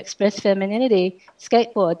that, express femininity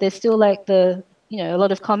skateboard. There's still like a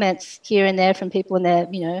lot of comments here and there from people in their,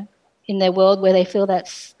 in their world where they feel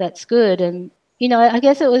that's good. And, I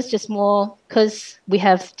guess it was just more because we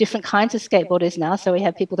have different kinds of skateboarders now. So we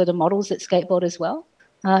have people that are models that skateboard as well.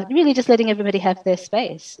 Really just letting everybody have their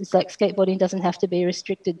space. It's like skateboarding doesn't have to be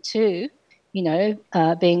restricted to,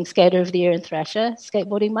 being Skater of the Year and Thrasher.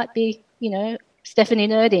 Skateboarding might be, Stephanie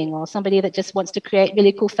Nerding, or somebody that just wants to create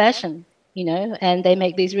really cool fashion, and they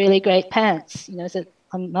make these really great pants, is it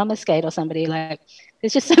Mama Skate or somebody? Like,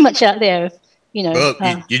 there's just so much out there,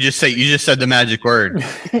 Well, you just said the magic word.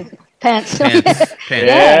 Pants. Pants.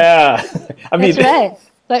 Yeah. I mean, that's right.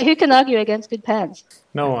 But who can argue against good pants?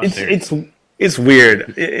 No one. It's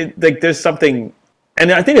weird. Like there's something,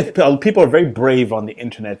 and I think people are very brave on the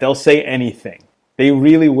internet. They'll say anything. They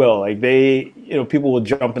really will. Like people will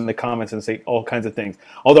jump in the comments and say all kinds of things.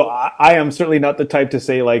 Although I am certainly not the type to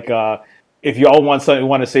say like, if you all want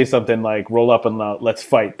to say something, like roll up and let's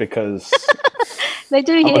fight, because they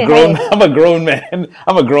do. I'm a grown man.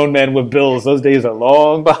 I'm a grown man with bills. Those days are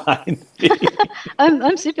long behind me.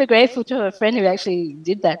 I'm super grateful to a friend who actually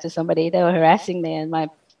did that to somebody. They were harassing me, and a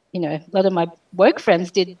lot of my work friends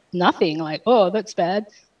did nothing. Like, oh, that's bad.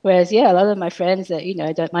 Whereas, a lot of my friends that,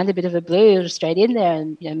 don't mind a bit of a blue, straight in there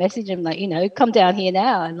and, message them like, come down here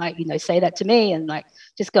now and like, say that to me, and like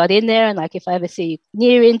just got in there, and like, if I ever see you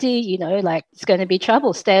near Indy, like it's going to be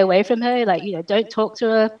trouble. Stay away from her. Like, don't talk to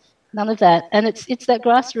her. None of that. And it's that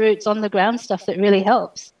grassroots on the ground stuff that really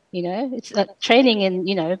helps. It's that training in,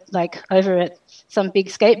 like over at some big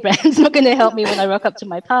skate brand's not going to help me when I rock up to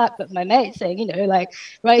my park, but my mate saying, like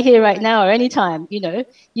right here, right now, or anytime,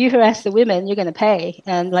 you harass the women, you're going to pay.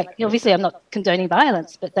 And like, obviously I'm not condoning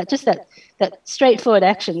violence, but that straightforward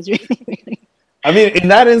action is really, really. I mean, in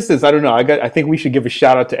that instance, I don't know. I think we should give a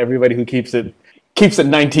shout out to everybody who keeps it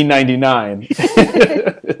 1999.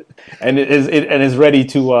 and is ready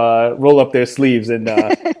to roll up their sleeves and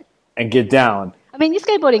get down. I mean, your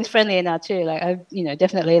skateboarding's friendlier now too. Like,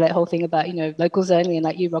 definitely that whole thing about, locals only and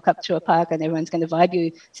like you rock up to a park and everyone's going to vibe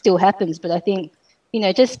you still happens. But I think,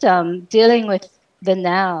 just dealing with the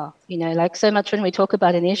now, like so much when we talk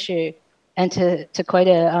about an issue, and to quote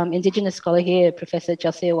a Indigenous scholar here, Professor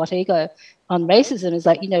Josia Watigo, on racism is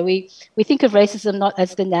like, we think of racism not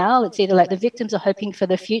as the now. It's either like the victims are hoping for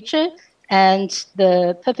the future and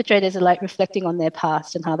the perpetrators are like reflecting on their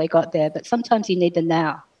past and how they got there. But sometimes you need the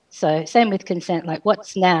now. So same with consent, like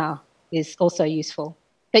what's now is also useful.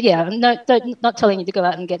 But yeah, I'm not telling you to go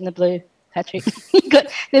out and get in the blue, Patrick.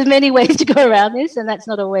 There's many ways to go around this, and that's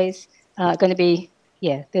not always going to be,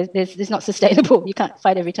 there's not sustainable. You can't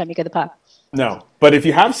fight every time you go to the park. No, but if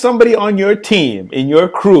you have somebody on your team, in your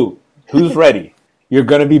crew, who's ready, you're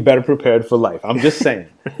going to be better prepared for life. I'm just saying.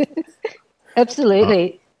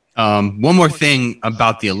 Absolutely. One more thing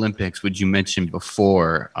about the Olympics, which you mentioned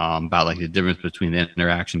before, about like the difference between the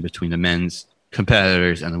interaction between the men's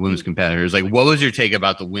competitors and the women's competitors. Like, what was your take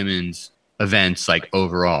about the women's events, like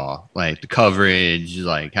overall, like the coverage,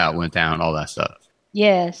 like how it went down, all that stuff?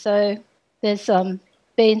 Yeah, so there's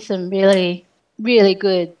been some really, really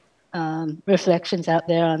good reflections out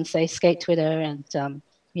there on, say, Skate Twitter and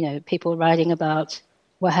people writing about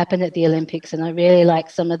what happened at the Olympics. And I really like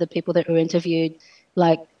some of the people that were interviewed,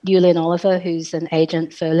 like Yulin Oliver, who's an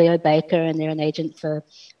agent for Leo Baker, and they're an agent for,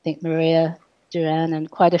 I think, Maria Duran, and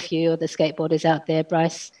quite a few of the skateboarders out there,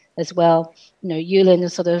 Bryce as well. Yulin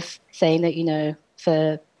was sort of saying that,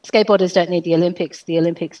 for skateboarders don't need the Olympics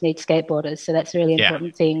need skateboarders. So that's a really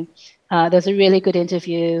important thing. There's a really good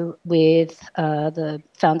interview with the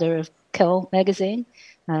founder of Kel magazine,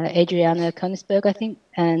 Adriana Koenigsberg, I think.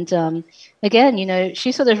 And again,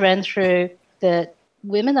 she sort of ran through that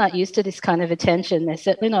women aren't used to this kind of attention. They're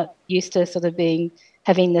certainly not used to sort of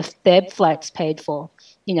having their flights paid for.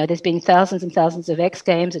 There's been thousands and thousands of X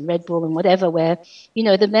Games and Red Bull and whatever where,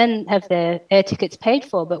 the men have their air tickets paid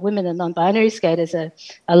for, but women and non-binary skaters are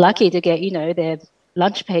lucky to get, their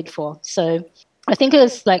lunch paid for. So I think it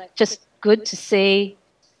was like just good to see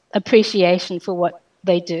appreciation for what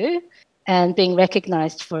they do and being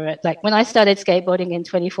recognized for it. Like when I started skateboarding in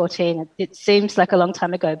 2014, it seems like a long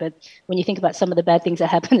time ago, but when you think about some of the bad things that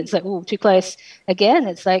happened, it's like, too close again.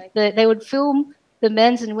 It's like they would film the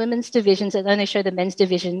men's and women's divisions and only show the men's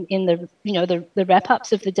division in the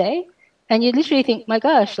wrap-ups of the day. And you literally think, my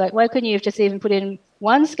gosh, like, why couldn't you have just even put in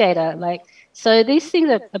one skater? Like, so these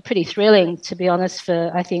things are pretty thrilling, to be honest,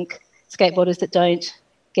 for, I think, skateboarders that don't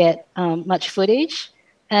get much footage.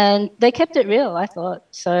 And they kept it real, I thought.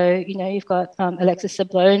 So, you've got Alexis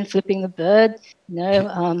Sablone flipping the bird,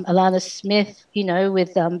 Alana Smith,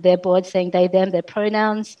 with their board saying they, them, their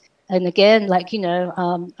pronouns. And again, like,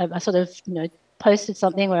 I sort of, posted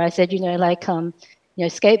something where I said,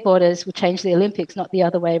 skateboarders will change the Olympics, not the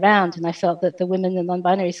other way around. And I felt that the women and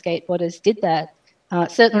non-binary skateboarders did that.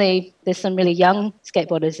 Certainly, there's some really young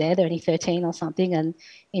skateboarders there. They're only 13 or something. And,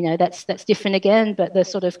 that's different again. But the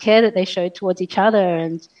sort of care that they showed towards each other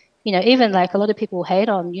and, even like a lot of people hate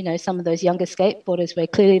on, some of those younger skateboarders where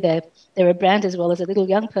clearly they're a brand as well as a little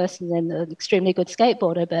young person and an extremely good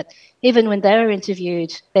skateboarder. But even when they were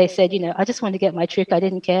interviewed, they said, I just wanted to get my trick. I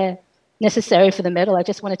didn't care necessary for the medal. I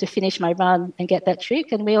just wanted to finish my run and get that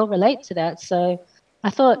trick. And we all relate to that. So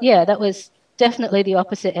I thought, that was definitely the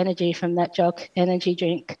opposite energy from that Jock energy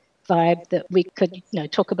drink vibe that we could,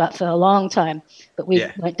 talk about for a long time, but we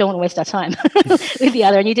don't want to waste our time with the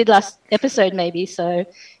other. And you did last episode maybe. So,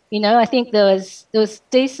 I think there was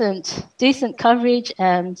decent coverage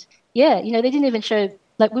and they didn't even show,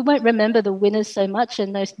 like, we won't remember the winners so much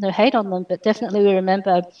and no hate on them, but definitely we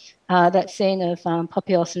remember that scene of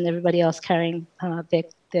Popios and everybody else carrying their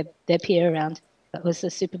peer around. That was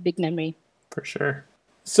a super big memory. For sure.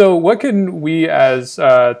 So what can we as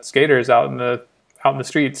skaters out in the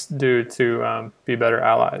streets do to be better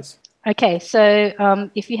allies? Okay, so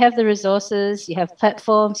if you have the resources, you have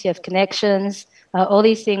platforms, you have connections, all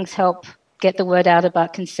these things help get the word out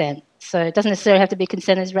about consent. So it doesn't necessarily have to be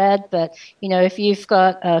Consent is Rad, but, if you've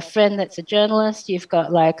got a friend that's a journalist, you've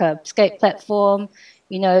got like a skate platform,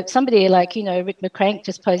 somebody like, Rick McCrank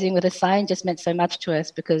just posing with a sign just meant so much to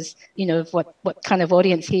us because, of what kind of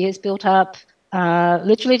audience he has built up.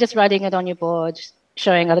 Literally just writing it on your board,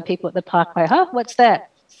 showing other people at the park, like, what's that?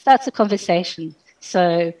 Starts a conversation.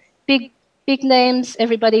 So big names,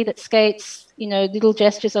 everybody that skates, little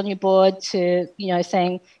gestures on your board to,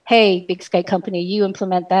 saying, hey, big skate company, you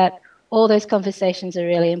implement that. All those conversations are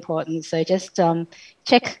really important. So just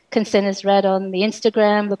check Consent is Rad on the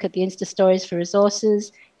Instagram, look at the Insta stories for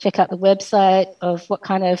resources, check out the website of what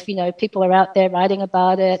kind of, people are out there writing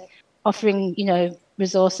about it. offering,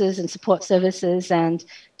 resources and support services, and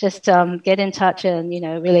just get in touch and,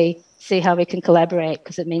 really see how we can collaborate,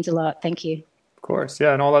 because it means a lot. Thank you. Of course.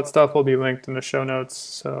 Yeah. And all that stuff will be linked in the show notes.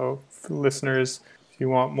 So for listeners, if you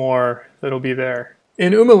want more, it'll be there.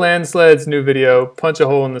 In Uma Landsled's new video, Punch a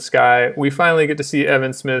Hole in the Sky, we finally get to see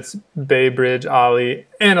Evan Smith's Bay Bridge Ollie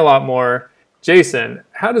and a lot more. Jason,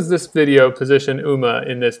 how does this video position Uma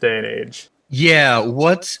in this day and age? Yeah,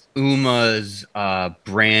 what's Uma's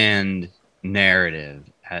brand narrative,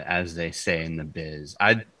 as they say in the biz?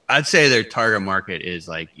 I'd say their target market is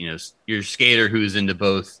like, your skater who's into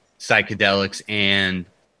both psychedelics and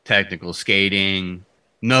technical skating.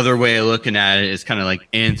 Another way of looking at it is kind of like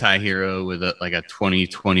anti-hero with a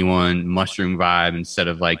 2021 mushroom vibe instead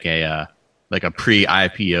of like a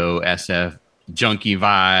pre-IPO SF junkie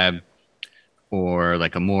vibe, or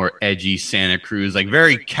like a more edgy Santa Cruz, like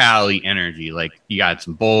very Cali energy. Like you got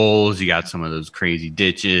some bowls, you got some of those crazy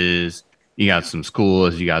ditches, you got some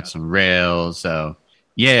schools, you got some rails. So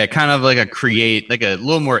yeah, kind of like a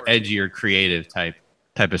little more edgier, creative type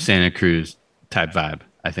of Santa Cruz type vibe,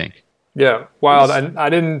 I think. Yeah, wild. I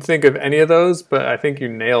didn't think of any of those, but I think you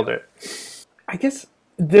nailed it. I guess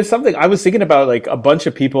there's something I was thinking about, like a bunch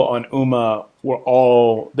of people on Uma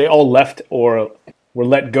they all left or were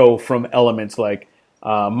let go from Elements, like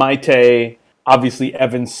Maite, obviously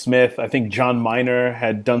Evan Smith. I think John Miner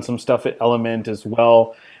had done some stuff at Element as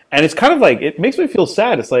well. And it's kind of like, it makes me feel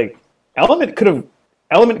sad. It's like Element could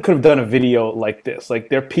have done a video like this. Like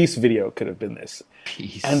their Peace video could have been this.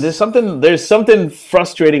 Peace. And there's something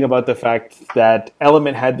frustrating about the fact that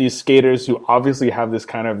Element had these skaters who obviously have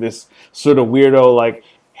this sort of weirdo, like,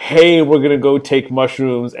 hey, we're going to go take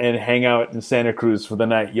mushrooms and hang out in Santa Cruz for the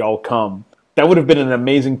night. Y'all come. That would have been an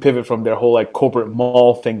amazing pivot from their whole like corporate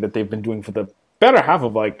mall thing that they've been doing for the better half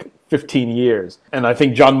of like 15 years. And I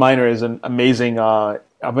think John Miner is an amazing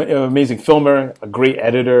filmer, a great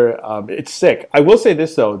editor. It's sick. I will say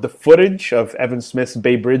this though, the footage of Evan Smith's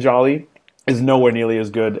Bay Bridge Ollie is nowhere nearly as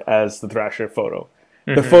good as the Thrasher photo.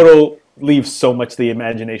 Mm-hmm. The photo leaves so much to the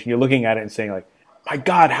imagination. You're looking at it and saying like, my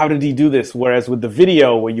God, how did he do this? Whereas with the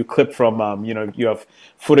video where you clip from, you have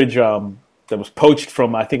footage that was poached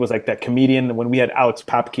from, I think it was like that comedian when we had Alex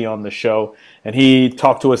Papke on the show, and he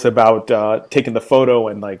talked to us about taking the photo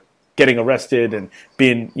and like getting arrested and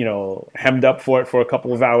being, hemmed up for it for a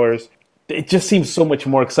couple of hours. It just seems so much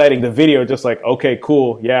more exciting. The video just like, okay,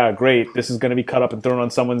 cool, yeah, great. This is going to be cut up and thrown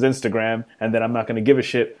on someone's Instagram, and then I'm not going to give a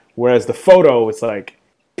shit. Whereas the photo, it's like,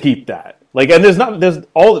 peep that. Like, and there's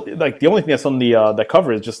all like the only thing that's on the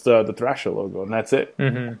cover is just the Thrasher logo, and that's it.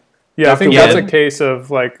 Mm-hmm. Yeah, I think that's a case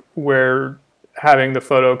of like where having the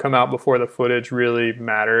photo come out before the footage really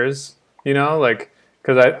matters, like,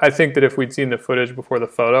 because I think that if we'd seen the footage before the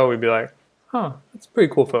photo, we'd be like, huh, that's a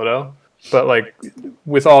pretty cool photo. But like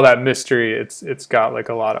with all that mystery, it's got like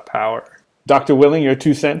a lot of power. Dr. Willing, your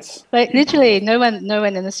 2 cents? Like literally, no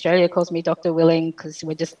one in Australia calls me Dr. Willing because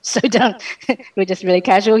we're just so done. We're just really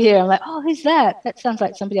casual here. I'm like, oh, who's that? That sounds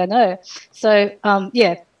like somebody I know. So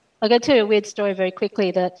yeah, I'll go to a weird story very quickly.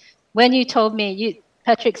 That when you told me,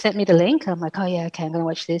 Patrick sent me the link. I'm like, oh yeah, okay, I'm going to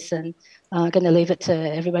watch this, and I'm going to leave it to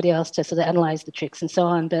everybody else to sort of analyze the tricks and so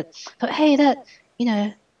on. But hey, that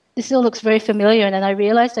this all looks very familiar. And then I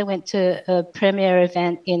realized I went to a premiere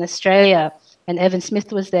event in Australia, and Evan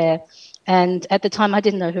Smith was there. And at the time, I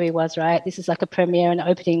didn't know who he was, right? This is like a premiere and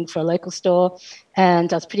opening for a local store.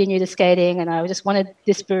 And I was pretty new to skating, and I just wanted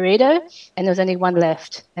this burrito, and there was only one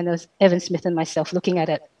left. And there was Evan Smith and myself looking at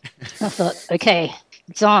it. I thought, okay,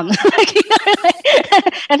 it's on.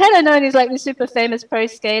 And had I known he's like this super famous pro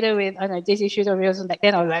skater with, I don't know, dizzy shoes or reels, and back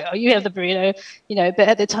then I was like, oh, you have the burrito, But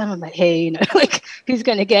at the time, I'm like, hey, like, who's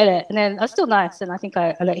going to get it? And then I was still nice, and I think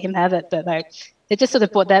I let him have it. But like, it just sort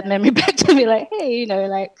of brought that memory back to me, like, hey,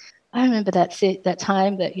 like, I remember that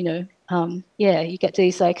time that, you get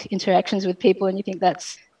these like interactions with people, and you think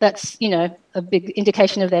that's a big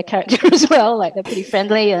indication of their character as well. Like they're pretty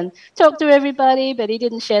friendly and talk to everybody, but he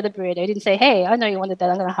didn't share the burrito. He didn't say, hey, I know you wanted that,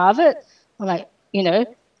 I'm going to have it. I'm like,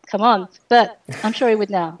 come on. But I'm sure he would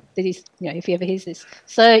now that he's, if he ever hears this.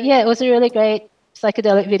 So yeah, it was a really great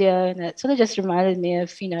psychedelic video, and it sort of just reminded me of,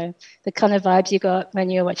 the kind of vibes you got when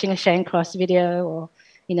you're watching a Shane Cross video, or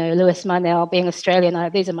Lewis Marnell. Being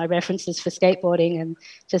Australian, these are my references for skateboarding, and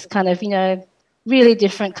just kind of, really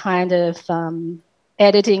different kind of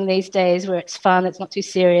editing these days where it's fun, it's not too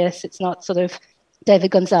serious, it's not sort of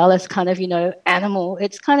David Gonzalez kind of, animal.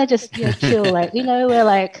 It's kind of just, chill, like, we're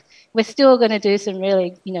like, we're still going to do some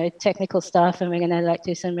really, technical stuff, and we're going to like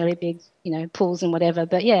do some really big, pulls and whatever.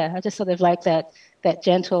 But yeah, I just sort of like that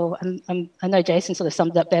gentle, I know Jason sort of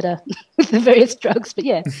summed it up better with the various drugs, but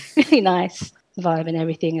yeah, really nice vibe and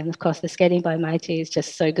everything. And of course, the Skating by Mighty is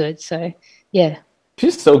just so good. So, yeah.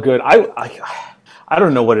 She's so good. I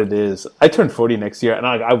don't know what it is. I turn 40 next year, and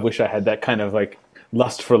I wish I had that kind of like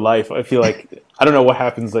lust for life. I feel like I don't know what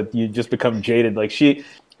happens that you just become jaded. Like she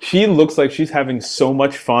looks like she's having so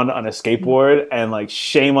much fun on a skateboard, and like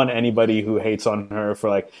shame on anybody who hates on her for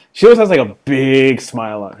like she always has like a big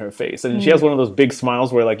smile on her face, and she has one of those big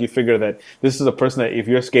smiles where like you figure that this is a person that if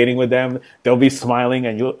you're skating with them, they'll be smiling,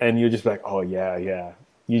 and you'll just be like, oh yeah.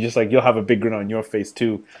 You just like you'll have a big grin on your face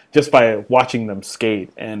too just by watching them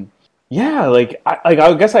skate. And yeah,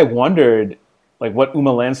 I guess I wondered like what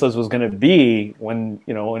Uma Landsleds was going to be when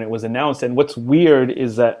it was announced. And what's weird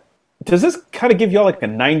is that does this kind of give y'all like a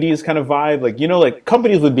 90s kind of vibe? Like, like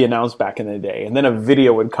companies would be announced back in the day and then a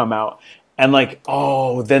video would come out and like,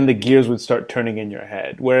 oh, then the gears would start turning in your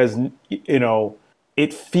head. Whereas,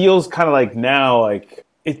 it feels kind of like now, like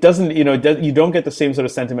it doesn't, you don't get the same sort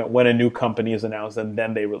of sentiment when a new company is announced and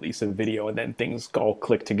then they release a video and then things all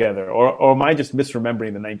click together. Or am I just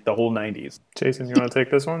misremembering the whole 90s? Jason, you want to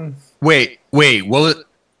take this one? Wait, what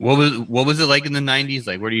was it like in the 90s?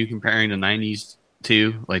 Like, what are you comparing the 90s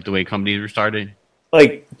to? Like the way companies were started?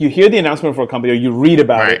 Like you hear the announcement for a company or you read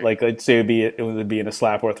about it, like let's say it would be in a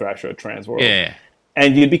Slap or a Thrasher or a Transworld. Yeah.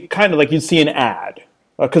 And you'd be kind of like you'd see an ad.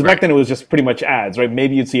 Because back then it was just pretty much ads, right?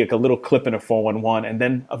 Maybe you'd see like a little clip in a 411 and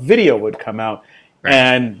then a video would come out. Right.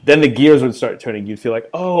 And then the gears would start turning. You'd feel like,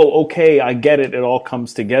 oh, okay, I get it. It all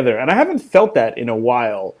comes together. And I haven't felt that in a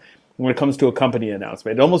while when it comes to a company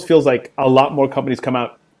announcement. It almost feels like a lot more companies come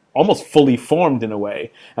out almost fully formed in a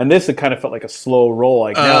way. And this, it kind of felt like a slow roll.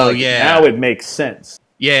 Like now it makes sense.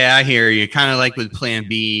 Yeah, I hear you. Kind of like with Plan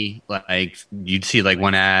B, like you'd see like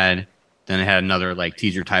one ad, then it had another like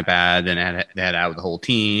teaser type ad, then they had out with the whole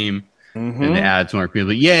team, and they add some more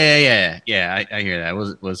people. Yeah. I hear that.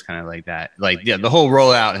 It was kind of like that. Like the whole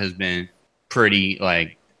rollout has been pretty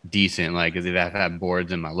like decent. Like because I've had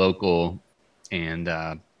boards in my local, and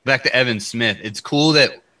back to Evan Smith. It's cool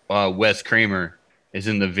that Wes Kramer is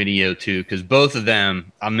in the video too, because both of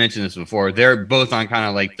them, I mentioned this before, they're both on kind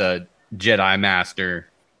of like the Jedi Master,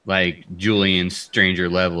 like Julian Stranger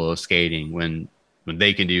level of skating when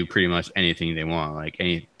they can do pretty much anything they want, like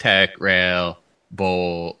any tech, rail,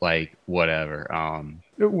 bowl, like whatever.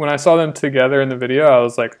 When I saw them together in the video, I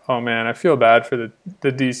was like, oh man, I feel bad for the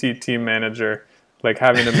DC team manager. Like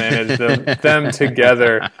having to manage them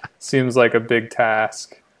together seems like a big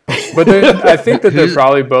task. But I think that they're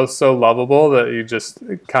probably both so lovable that you just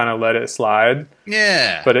kind of let it slide.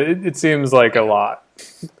 Yeah. But it seems like a lot.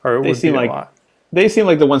 Or it would be a lot. They seem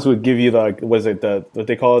like the ones who would give you what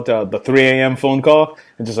they call it, the 3 a.m. phone call,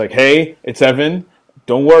 and just like, hey, it's Evan.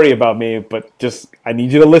 Don't worry about me, but just I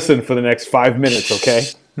need you to listen for the next 5 minutes, okay?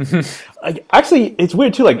 Actually, it's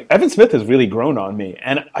weird too. Like Evan Smith has really grown on me,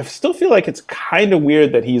 and I still feel like it's kind of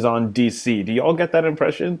weird that he's on DC. Do y'all get that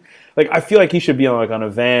impression? Like I feel like he should be on a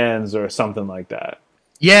Vans or something like that.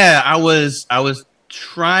 Yeah, I was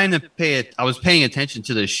trying to I was paying attention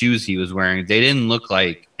to the shoes he was wearing. They didn't look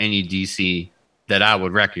like any DC that I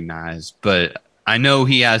would recognize, but I know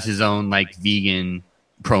he has his own like vegan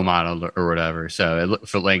pro model or whatever. So it looked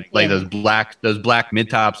for like those black mid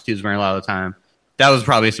tops he was wearing a lot of the time. That was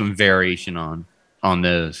probably some variation on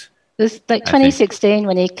those. It was like 2016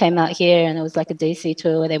 when he came out here, and it was like a DC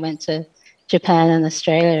tour where they went to Japan and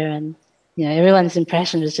Australia, and everyone's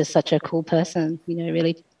impression was just such a cool person.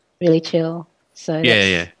 Really, really chill. So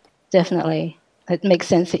yeah, definitely, it makes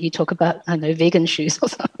sense that you talk about vegan shoes or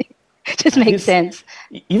something. It just makes sense.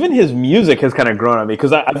 Even his music has kind of grown on me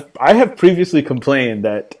because I have previously complained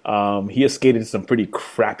that he has skated some pretty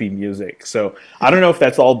crappy music. So I don't know if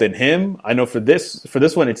that's all been him. I know for this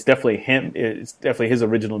one, it's definitely him. It's definitely his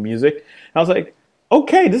original music. And I was like,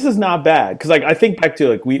 okay, this is not bad. Because like I think back to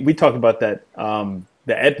like we talked about that the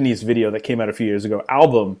Etnies video that came out a few years ago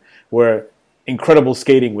album where incredible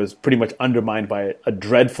skating was pretty much undermined by a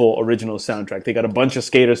dreadful original soundtrack. They got a bunch of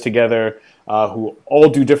skaters together who all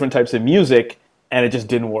do different types of music, and it just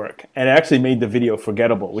didn't work. And it actually made the video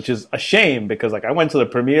forgettable, which is a shame because like I went to the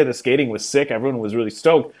premiere, the skating was sick, everyone was really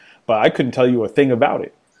stoked, but I couldn't tell you a thing about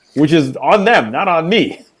it, which is on them, not on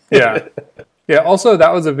me. Yeah. Yeah, also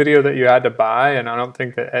that was a video that you had to buy, and I don't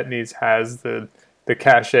think that Etnies has the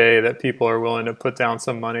cachet that people are willing to put down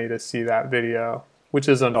some money to see that video. Which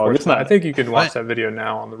is unfortunate. I think you can watch that video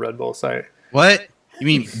now on the Red Bull site. What? You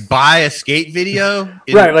mean buy a skate video?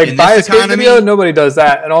 Right, like buy a skate video? Nobody does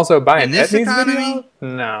that. And also buy an Etnies video?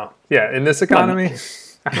 No. Yeah, in this economy?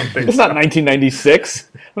 I don't think it's not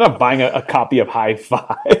 1996. I'm not buying a copy of High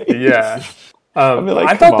Five. Yeah.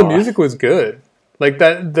 I thought the music was good. Like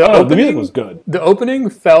that. The music was good. The opening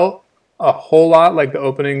felt a whole lot like the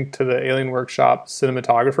opening to the Alien Workshop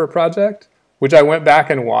cinematographer project, which I went back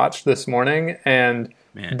and watched this morning, and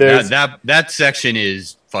Man, that section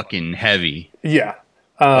is fucking heavy. Yeah.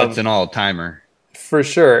 That's an all-timer. For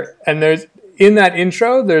sure. And there's in that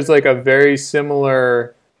intro, there's like a very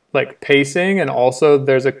similar like pacing, and also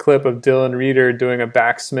there's a clip of Dylan Reeder doing a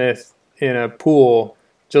backsmith in a pool,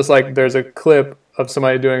 just like there's a clip of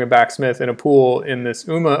somebody doing a backsmith in a pool in this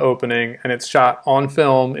UMA opening, and it's shot on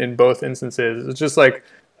film in both instances. It's just like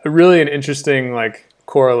an interesting like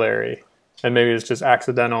corollary, and maybe it's just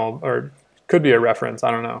accidental or could be a reference.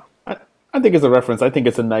 I don't know. I think it's a reference. I think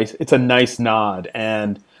it's a nice nod,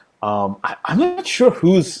 and I'm not sure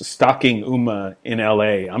who's stocking UMA in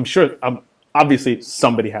LA. I'm sure obviously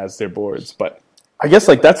somebody has their boards, but I guess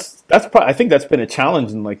like I think that's been a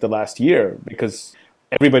challenge in like the last year, because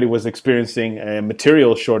everybody was experiencing a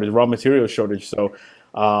raw material shortage. So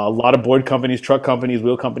a lot of board companies, truck companies,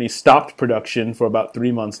 wheel companies stopped production for about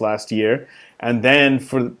 3 months last year. And then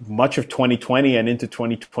for much of 2020 and into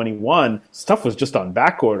 2021, stuff was just on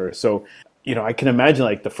back order. So, I can imagine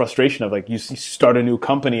like the frustration of like you start a new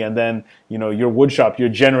company, and then, your wood shop, your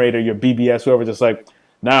generator, your BBS, whoever, just like,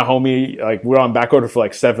 nah, homie, like we're on back order for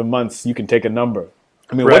like 7 months. You can take a number.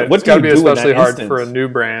 I mean, right. What do you do in that instance? It's got to be especially hard for a new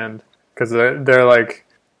brand, because they're like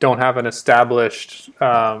don't have an established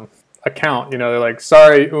account. They're like,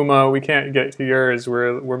 sorry, UMA, we can't get to yours.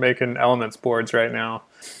 We're making Elements boards right now,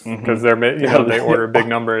 because they're they order big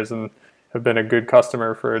numbers and have been a good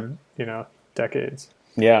customer for decades.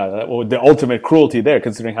 Yeah, the ultimate cruelty there,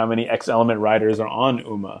 considering how many ex-Element riders are on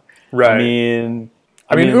UMA. Right. I mean,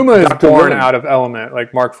 UMA is born out of Element.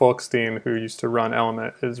 Like Mark Folkstein, who used to run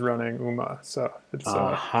Element, is running UMA. So it's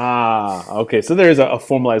okay. So there's a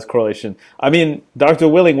formalized correlation. I mean, Dr.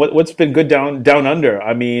 Willing, what's been good down under?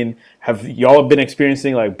 I mean, have y'all been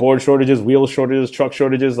experiencing like board shortages, wheel shortages, truck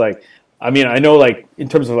shortages? Like, I mean, I know like in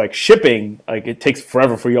terms of like shipping, like it takes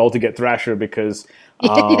forever for y'all to get Thrasher, because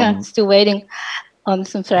still waiting on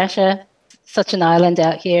some Thrasher. Such an island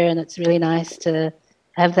out here, and it's really nice to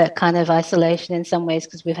have that kind of isolation in some ways,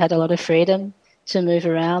 because we've had a lot of freedom to move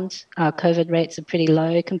around. Our COVID rates are pretty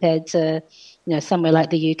low compared to, somewhere like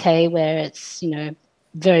the UK, where it's,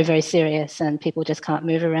 very, very serious, and people just can't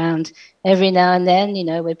move around. Every now and then,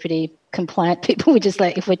 we're pretty compliant people. We just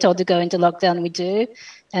like, if we're told to go into lockdown, we do,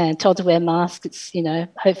 and told to wear masks, it's,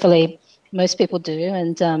 hopefully most people do.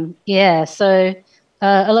 And so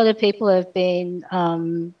a lot of people have been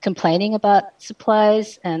complaining about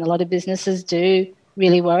supplies, and a lot of businesses do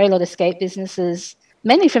really worry. A lot of skate businesses,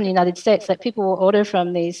 mainly from the United States, like people will order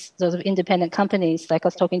from these sort of independent companies. Like I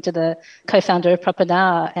was talking to the co-founder of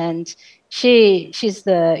Propanaa, and she's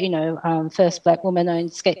the first Black woman-owned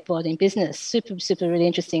skateboarding business. Super, super, really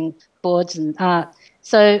interesting boards and art.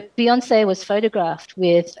 So Beyonce was photographed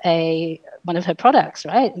with one of her products,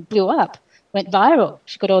 right? It blew up, went viral.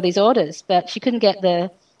 She got all these orders, but she couldn't get the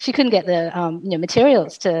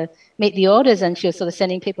materials to meet the orders, and she was sort of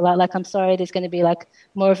sending people out like, I'm sorry, there's going to be like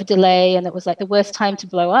more of a delay, and it was like the worst time to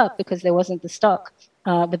blow up because there wasn't the stock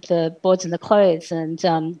with the boards and the clothes. And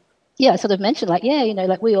I sort of mentioned like,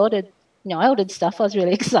 like we ordered, I ordered stuff. I was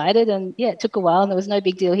really excited, and it took a while, and there was no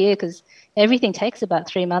big deal here because everything takes about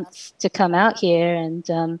 3 months to come out here, and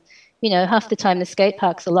half the time the skate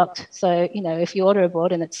parks are locked. So if you order a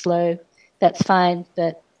board and it's slow, that's fine.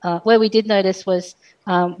 But where we did notice was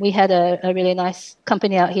we had a really nice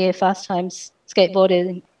company out here, Fast Times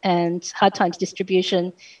Skateboarding and Hard Times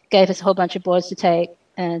Distribution, gave us a whole bunch of boards to take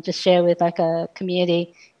and just share with like a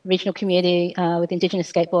community, regional community with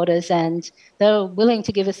Indigenous skateboarders, and they were willing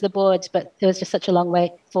to give us the boards, but there was just such a long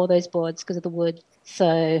wait for those boards because of the wood.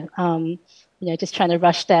 So just trying to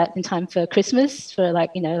rush that in time for Christmas, for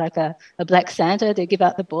like a Black Santa to give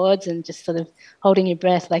out the boards, and just sort of holding your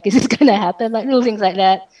breath, like, is this going to happen? Like little things like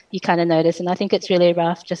that you kind of notice. And I think it's really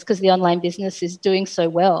rough just because the online business is doing so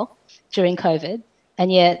well during COVID,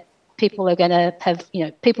 and yet people are going to have,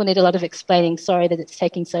 people need a lot of explaining, sorry that it's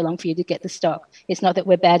taking so long for you to get the stock. It's not that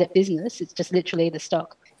we're bad at business, it's just literally the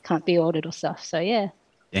stock can't be ordered or stuff. So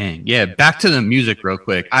Dang. Yeah, back to the music real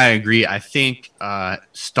quick. I agree. I think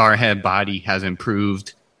Starhead Body has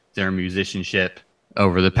improved their musicianship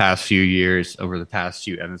over the past few years, over the past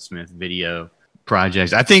few Evan Smith video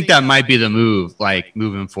projects. I think that might be the move, like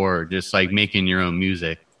moving forward, just like making your own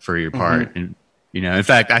music for your part. And, in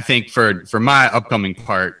fact, I think for my upcoming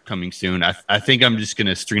part coming soon, I think I'm just going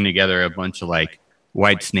to string together a bunch of like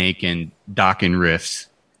White Snake and Dokken riffs.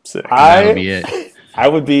 That'll be it. I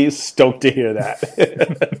would be stoked to hear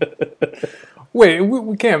that. Wait,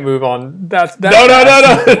 we can't move on. No.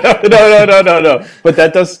 But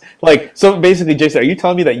that does, like, so basically, Jason, are you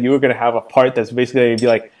telling me that you were going to have a part that's basically going to be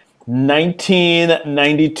like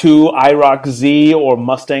 1992 IROC Z or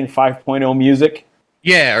Mustang 5.0 music.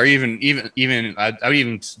 Yeah, or even I would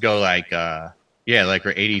even go like like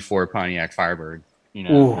our '84 Pontiac Firebird. You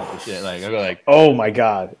know, shit. Like I go like, oh my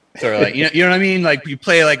god, sort of like you know what I mean. Like you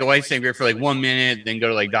play like a White Snake for like 1 minute, then go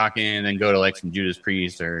to like Dokken, then go to like some Judas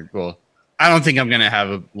Priest or I don't think I'm gonna have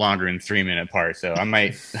a longer than 3-minute part, so I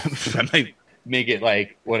might I might make it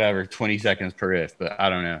like whatever 20 seconds per riff, but I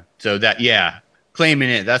don't know. So play a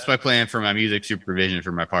minute. That's my plan for my music supervision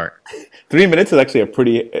for my part. 3 minutes is actually a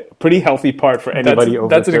pretty healthy part for anybody over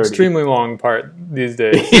 30. That's an extremely long part these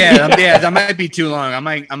days. yeah, that might be too long. I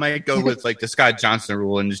might go with like the Scott Johnson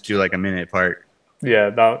rule and just do like a minute part. Yeah,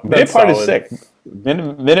 minute part is sick.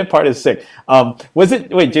 Minute part is sick.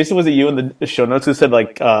 Jason, was it you in the show notes who said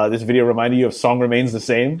like this video reminded you of Song Remains the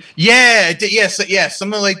Same? Yeah,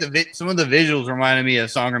 some of the visuals reminded me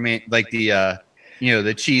of Song Remains, like the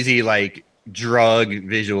the cheesy like drug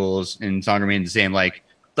visuals in Song Remains the Same, like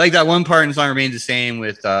that one part in Song Remains the Same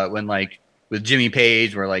with when like with Jimmy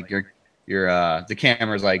Page where like your the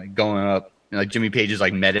camera's like going up and like Jimmy Page is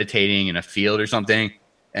like meditating in a field or something,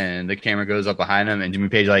 and the camera goes up behind him and Jimmy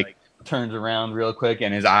Page like turns around real quick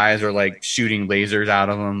and his eyes are like shooting lasers out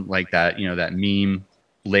of him, like that, that meme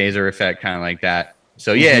laser effect, kind of like that.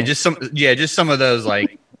 So just some of those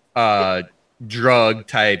like drug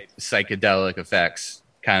type psychedelic effects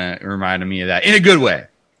kind of reminded me of that in a good way.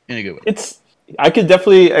 I could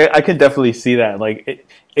definitely see that. Like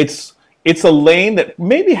it's a lane that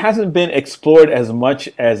maybe hasn't been explored as much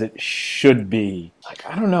as it should be. Like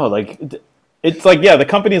I don't know. Like it's like the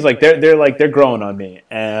company is like they're growing on me,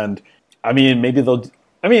 and I mean maybe they'll.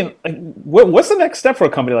 I mean, like, what's the next step for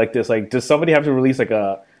a company like this? Like, does somebody have to release like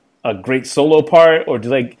a great solo part, or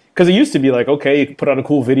because it used to be like, okay, you put out a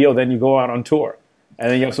cool video, then you go out on tour.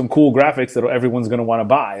 And then you have some cool graphics that everyone's going to want to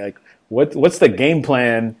buy. Like, what's the game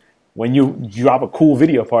plan when you drop a cool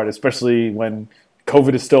video part, especially when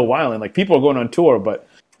COVID is still wilding? Like, people are going on tour, but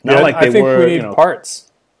not like they were. I think we need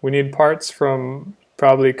parts. We need parts from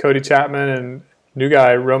probably Cody Chapman and new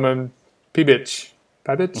guy Roman Pibic.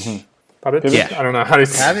 Pibic? Yeah. I don't know how to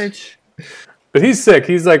say it. But he's sick.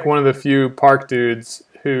 He's like one of the few park dudes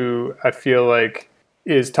who I feel like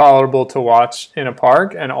is tolerable to watch in a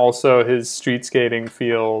park, and also his street skating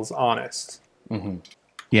feels honest. Mm-hmm.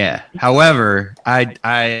 Yeah. However, I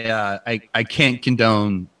can't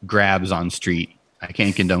condone grabs on street. I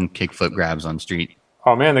can't condone kickflip grabs on street.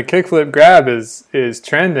 Oh man, the kickflip grab is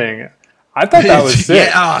trending. I thought that was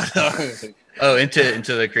sick. Oh,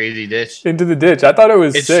 into the crazy ditch. Into the ditch. I thought it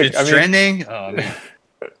was sick. It's trending. Oh man.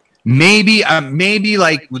 Maybe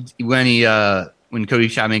like when Cody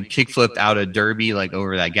Chapman kickflipped out of Derby, like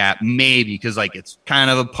over that gap, maybe because like it's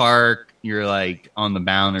kind of a park, you're like on the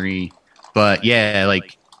boundary. But yeah,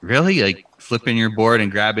 like really, like flipping your board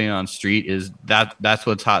and grabbing it on street that's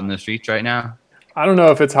what's hot in the streets right now. I don't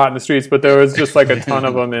know if it's hot in the streets, but there was just like a ton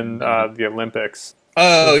of them in the Olympics.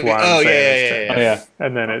 Yeah.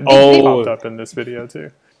 And then it popped up in this video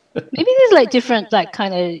too. Maybe there's like different like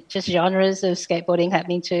kind of just genres of skateboarding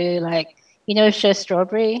happening too, like Show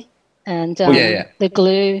Strawberry. And the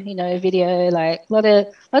glue, video, like a lot of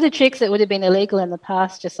tricks that would have been illegal in the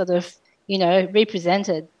past, just sort of,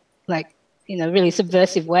 represented, like, really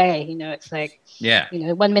subversive way. It's like,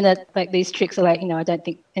 1 minute, like these tricks are like, I don't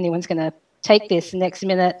think anyone's going to take this. The next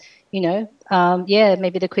minute, maybe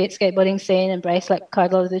the queer skateboarding scene embrace like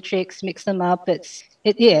quite a lot of the tricks, mix them up. It's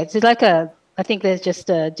like I think there's just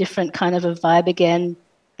a different kind of a vibe again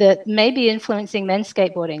that may be influencing men's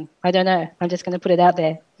skateboarding. I don't know. I'm just going to put it out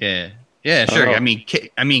there. Yeah, sure. I mean,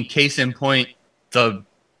 case in point, the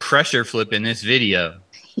pressure flip in this video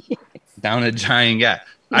down a giant gap.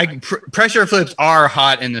 Pressure flips are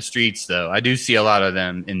hot in the streets, though. I do see a lot of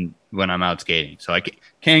them when I'm out skating, so I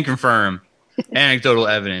can confirm. Anecdotal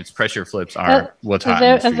evidence: pressure flips are what's hot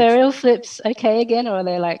in the streets. Are varial flips okay again, or are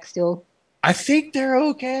they like still? I think they're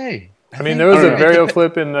okay. I mean, there was a varial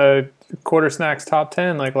flip in the Quarter Snacks top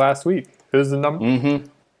 10 like last week. It was the number. Mm-hmm.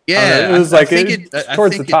 Yeah, it was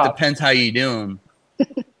towards the top. It depends how you do them.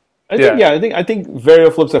 I think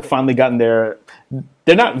varial flips have finally gotten their.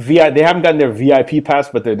 They're not they haven't gotten their VIP pass,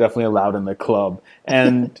 but they're definitely allowed in the club.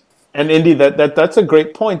 And Indy, that's a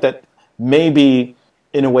great point. That maybe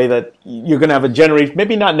in a way that you're going to have a generation,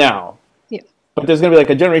 maybe not now, but there's going to be like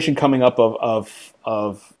a generation coming up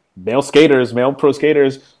of male skaters, male pro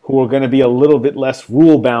skaters who are going to be a little bit less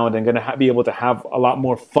rule bound and going to be able to have a lot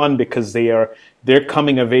more fun because they're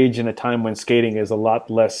coming of age in a time when skating is a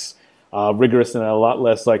lot less rigorous and a lot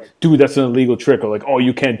less like, dude, that's an illegal trick, or like, oh,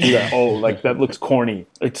 you can't do that. Oh, like that looks corny.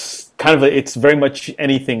 It's kind of it's very much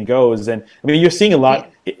anything goes. And I mean, you're seeing a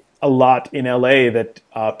lot. a lot in LA that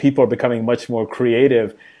people are becoming much more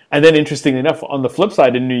creative. And then, interestingly enough, on the flip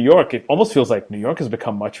side, in New York, it almost feels like New York has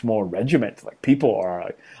become much more regimented. Like people are,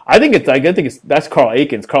 like, I think it's that's Carl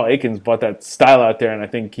Aikens. Carl Aikens brought that style out there, and I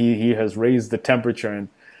think he has raised the temperature. And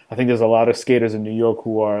I think there's a lot of skaters in New York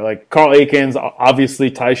who are like Carl Aikens,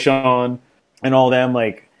 obviously Tyshawn, and all them.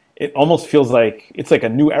 Like it almost feels like it's like a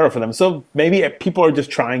new era for them. So maybe people are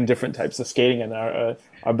just trying different types of skating and are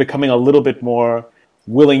becoming a little bit more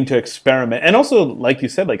willing to experiment. And also, like you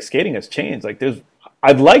said, like skating has changed. Like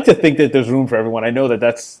I'd like to think that there's room for everyone. I know that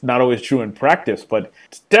that's not always true in practice, but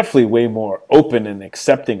it's definitely way more open and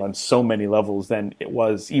accepting on so many levels than it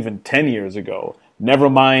was even 10 years ago. Never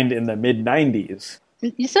mind in the mid-90s.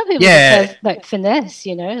 Some people just have like finesse,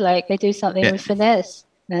 like they do something with finesse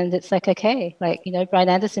and it's like, okay. Like, Brian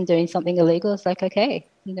Anderson doing something illegal is like, okay,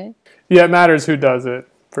 Yeah, it matters who does it,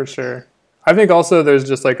 for sure. I think also there's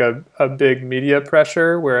just like a big media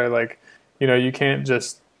pressure where like, you can't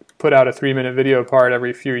just put out a 3-minute video part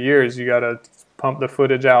every few years. You got to pump the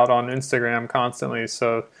footage out on Instagram constantly.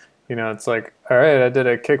 So, it's like, all right, I did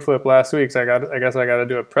a kickflip last week, so I guess I got to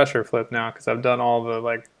do a pressure flip now because I've done all the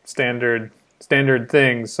like standard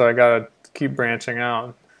things. So I got to keep branching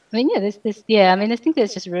out. I mean, I think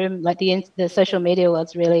there's just room. Like the social media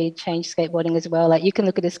world's really changed skateboarding as well. Like you can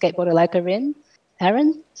look at a skateboarder like Aaron,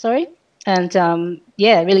 and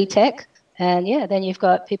really tech. And then you've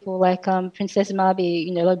got people like Princess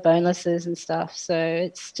Marby, like bonelesses and stuff. So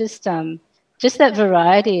it's just that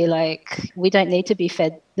variety. Like we don't need to be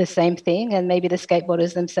fed the same thing. And maybe the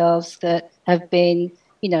skateboarders themselves that have been,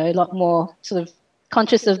 a lot more sort of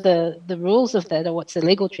conscious of the rules of that or what's a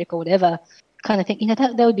legal trick or whatever, kind of think,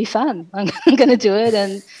 that would be fun. I'm going to do it.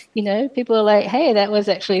 And, people are like, hey, that was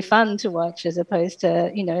actually fun to watch as opposed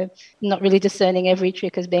to, not really discerning every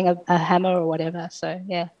trick as being a hammer or whatever. So,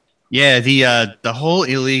 yeah. Yeah, the whole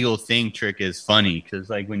illegal thing trick is funny because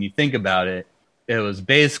like when you think about it, it was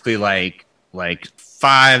basically like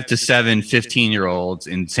 5 to 7 15-year-olds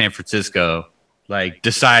in San Francisco like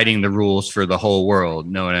deciding the rules for the whole world.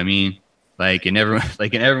 Know what I mean? Like in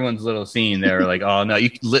everyone's little scene, they're like, oh no, you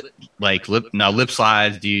lip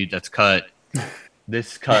slides, dude, that's cut.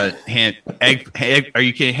 This cut egg. Are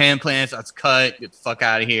you kidding? Hand plants, that's cut. Get the fuck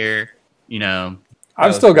out of here.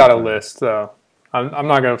 I've still got a list though. I'm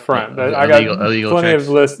not going to front, but I got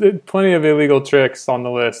plenty of illegal tricks on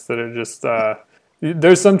the list that are just,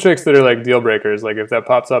 there's some tricks that are like deal breakers. Like if that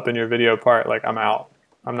pops up in your video part, like I'm out.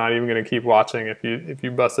 I'm not even going to keep watching if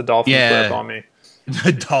you bust a dolphin flip on me.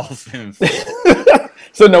 The dolphin.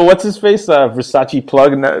 So no, what's his face? Versace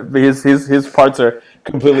plug. His parts are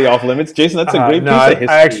completely off limits. Jason, that's a great piece of history.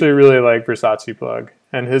 I actually really like Versace plug,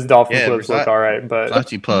 and his dolphin flips look all right. But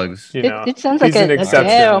Versace plugs. It sounds like a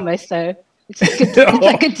dare almost though. It's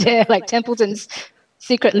like a dare, like Templeton's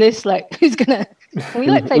secret list. Like who's gonna? Can we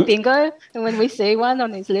like play bingo? And when we see one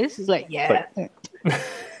on his list, it's like But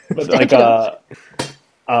like,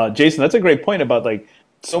 Jason, that's a great point about like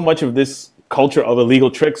so much of this culture of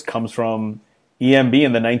illegal tricks comes from EMB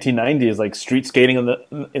in the 1990s. Like street skating in the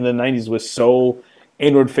 90s was so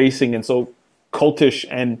inward facing and so cultish,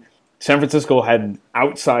 and San Francisco had an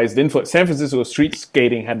outsized influence. San Francisco street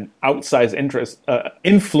skating had an outsized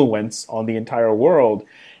influence on the entire world.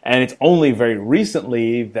 And it's only very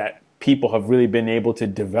recently that people have really been able to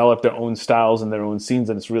develop their own styles and their own scenes,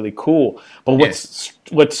 and it's really cool. But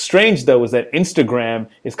what's strange, though, is that Instagram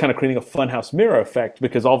is kind of creating a funhouse mirror effect,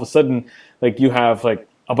 because all of a sudden, like, you have, like,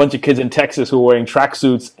 a bunch of kids in Texas who are wearing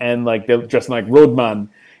tracksuits and, like, they're dressing like roadman,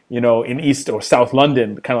 in East or South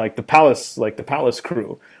London, kind of like the Palace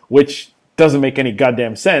crew, which doesn't make any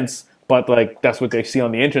goddamn sense, but like that's what they see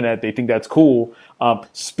on the internet. They think that's cool.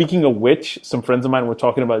 Speaking of which, some friends of mine were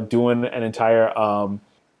talking about doing an entire,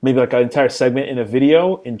 maybe like an entire segment in a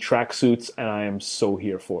video in tracksuits, and I am so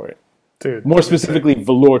here for it. Dude, more specifically,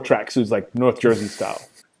 velour tracksuits, like North Jersey style.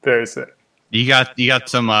 Very sick. You got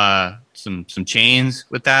some chains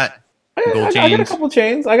with that? I got a couple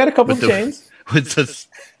chains. With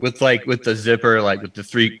the zipper, like with the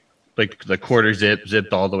three, like the quarter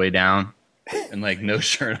zipped all the way down, and like no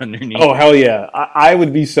shirt underneath. Oh hell yeah! I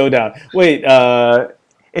would be so down. Wait,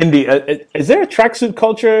 Indy, is there a tracksuit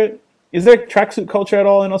culture? Is there a tracksuit culture at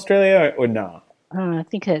all in Australia, or no? I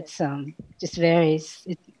think it's just varies.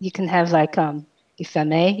 You can have like if I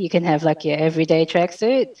may, you can have like your everyday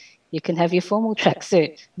tracksuit. You can have your formal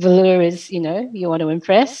tracksuit. Velour is, you want to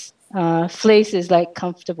impress. Fleece is like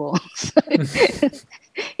comfortable. So, there's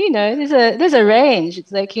a range.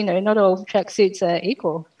 It's like, not all tracksuits are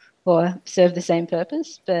equal or serve the same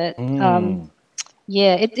purpose. But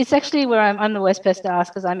it's actually where I'm the worst person to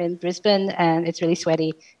ask, because I'm in Brisbane and it's really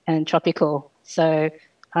sweaty and tropical. So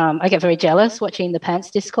I get very jealous watching the pants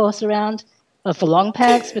discourse around for long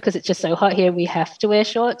pants because it's just so hot here. We have to wear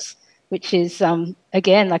shorts, which is,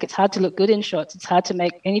 again, like it's hard to look good in shorts. It's hard to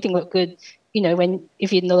make anything look good,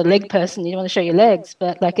 if you're not a leg person, you don't want to show your legs.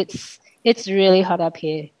 But like it's really hot up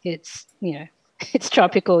here. It's, it's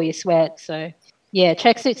tropical, you sweat. So yeah,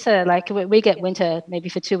 tracksuits are like, we get winter maybe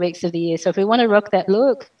for 2 weeks of the year. So if we want to rock that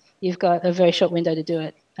look, you've got a very short window to do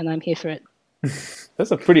it. And I'm here for it.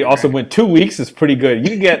 That's a pretty awesome win. 2 weeks is pretty good.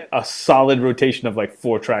 You get a solid rotation of like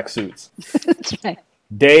 4 tracksuits. That's right.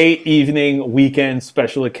 Day, evening, weekend,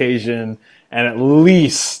 special occasion, and at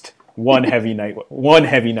least one heavy night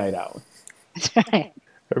out. That's right.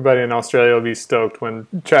 Everybody in Australia will be stoked when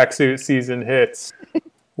tracksuit season hits.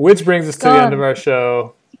 Which brings us to the end of our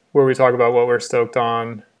show, where we talk about what we're stoked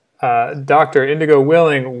on. Dr. Indigo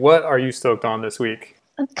Willing, what are you stoked on this week?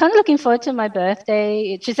 I'm kind of looking forward to my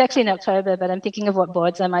birthday, which is actually in October, but I'm thinking of what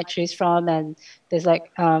boards I might choose from. And there's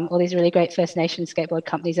like all these really great First Nations skateboard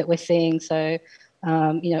companies that we're seeing. So,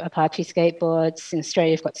 Apache skateboards. In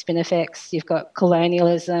Australia, you've got Spinifex, you've got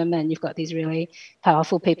Colonialism, and you've got these really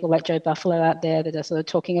powerful people like Joe Buffalo out there that are sort of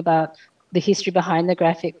talking about the history behind the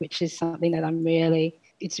graphic, which is something that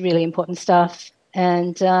it's really important stuff.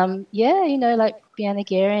 And like Brianna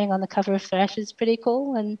Gearing on the cover of Thrash is pretty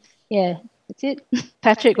cool. And yeah, that's it.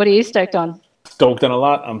 Patrick, what are you stoked on? Stoked on a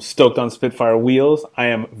lot. I'm stoked on Spitfire wheels. I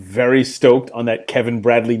am very stoked on that Kevin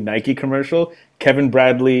Bradley Nike commercial. Kevin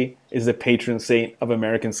Bradley is the patron saint of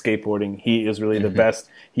American skateboarding. He is really the best.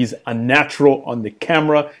 He's a natural on the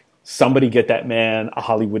camera. Somebody get that man a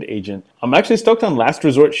Hollywood agent. I'm actually stoked on Last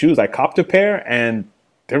Resort shoes. I copped a pair and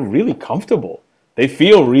they're really comfortable. They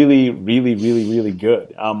feel really, really, really, really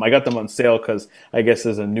good. I got them on sale because I guess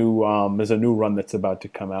there's a new run that's about to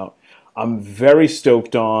come out. I'm very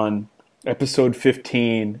stoked on episode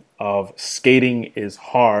 15 of Skating is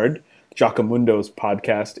Hard, Jockamundo's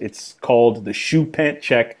podcast. It's called The Shoe Pant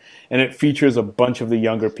Check, and it features a bunch of the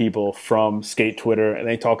younger people from skate Twitter, and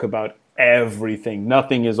they talk about everything.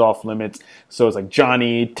 Nothing is off limits. So it's like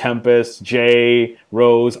Johnny, Tempest, Jay,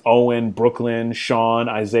 Rose, Owen, Brooklyn, Sean,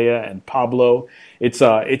 Isaiah, and Pablo.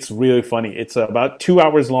 It's really funny. It's about 2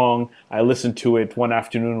 hours long. I listened to it one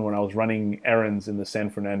afternoon when I was running errands in the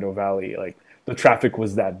San Fernando Valley. Like the traffic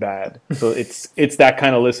was that bad. So it's that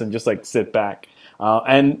kind of listen. Just like sit back.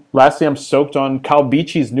 And lastly, I'm stoked on Kyle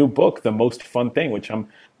Beachy's new book, The Most Fun Thing, which I'm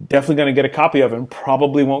definitely going to get a copy of and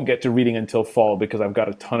probably won't get to reading until fall because I've got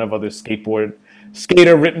a ton of other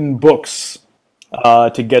skater-written books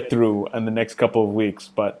to get through in the next couple of weeks.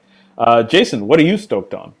 But Jason, what are you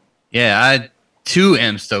stoked on? Yeah, I too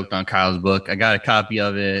am stoked on Kyle's book. I got a copy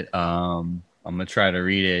of it. I'm going to try to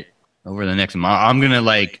read it over the next month. I'm going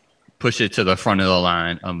to push it to the front of the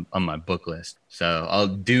line on my book list. So I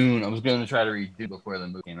was going to try to read Dune before the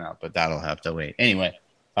movie came out, but that'll have to wait. Anyway,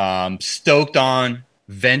 stoked on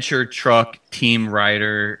Venture Truck team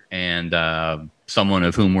rider and someone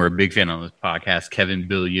of whom we're a big fan on this podcast, Kevin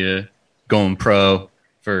Billieux, going pro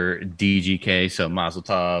for DGK. So Mazel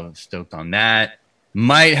Tov, stoked on that.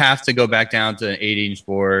 Might have to go back down to an 8-inch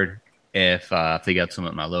board if they got some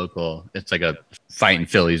at my local. It's like a Fighting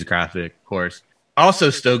Phillies graphic, of course. Also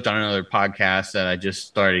stoked on another podcast that I just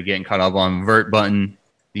started getting caught up on, Vert Button.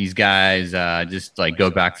 These guys just go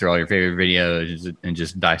back through all your favorite videos and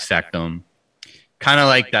just dissect them. Kind of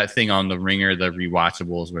like that thing on The Ringer, the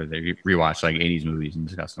rewatchables, where they rewatch 80s movies and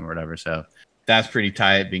discuss them or whatever. So that's pretty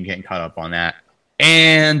tight. Been getting caught up on that.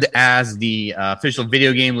 And as the official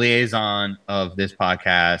video game liaison of this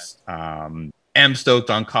podcast, am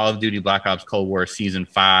stoked on Call of Duty Black Ops Cold War Season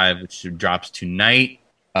 5, which drops tonight.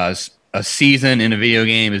 A season in a video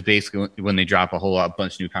game is basically when they drop a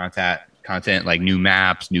bunch of new content like new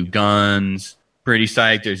maps, new guns. Pretty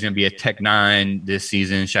psyched. There's going to be a Tech 9 this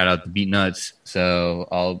season. Shout out to Beatnuts. So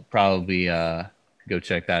I'll probably go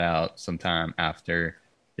check that out sometime after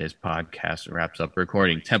this podcast wraps up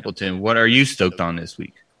recording. Templeton, what are you stoked on this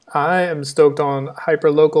week? I am stoked on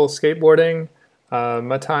hyperlocal skateboarding.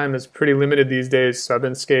 My time is pretty limited these days, so I've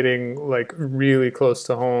been skating really close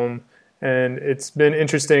to home. And it's been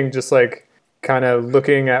interesting just kind of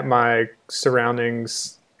looking at my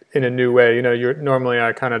surroundings in a new way. Normally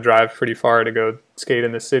I kind of drive pretty far to go skate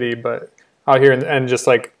in the city, but out here and just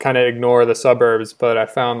kind of ignore the suburbs. But I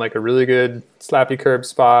found a really good slappy curb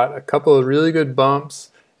spot, a couple of really good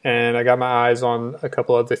bumps, and I got my eyes on a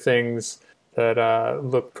couple other things that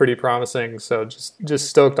look pretty promising. So just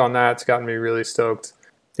stoked on that. It's gotten me really stoked.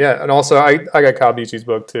 Yeah, and also I got Kyle Beachy's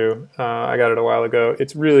book too. I got it a while ago.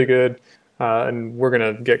 It's really good, and we're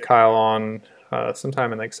gonna get Kyle on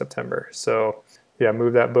sometime in September. So yeah,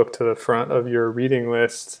 move that book to the front of your reading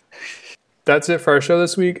list. That's it for our show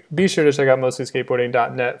this week. Be sure to check out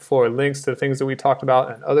mostlyskateboarding.net for links to things that we talked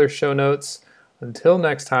about and other show notes. Until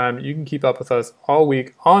next time, you can keep up with us all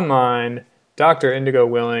week online. Dr. Indigo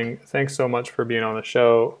Willing, thanks so much for being on the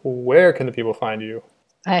show. Where can the people find you?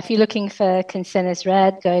 If you're looking for Consent is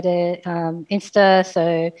Rad, go to Insta.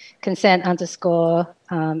 So consent _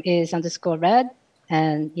 _rad.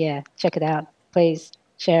 And yeah, check it out. Please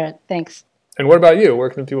share it. Thanks. And what about you? Where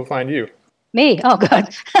can people find you? Me? Oh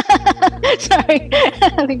God. Sorry.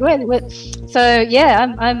 I think so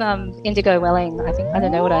yeah, I'm Indigo Welling. I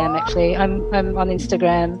don't know what I am actually. I'm on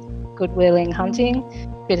Instagram, Goodwilling Hunting.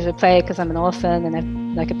 Bit of a play because I'm an orphan and I've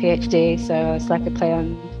like a PhD, so it's like a play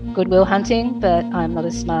on Goodwill Hunting, but I'm not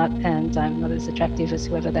as smart and I'm not as attractive as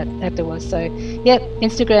whoever that actor was. So yep,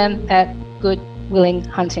 Instagram at Goodwilling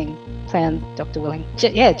Hunting. Play on Dr. Willing.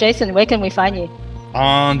 Jason, where can we find you?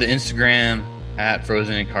 On the Instagram at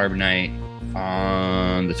Frozen and Carbonite.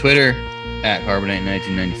 On the Twitter at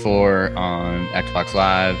Carbonite1994, on Xbox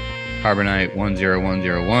Live,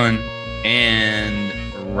 Carbonite10101,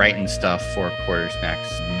 and writing stuff for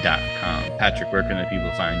quartersnacks.com. Patrick, where can the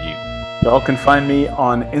people find you? Y'all can find me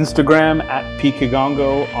on Instagram at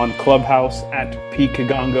pkagongo, on Clubhouse at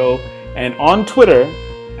pkagongo, and on Twitter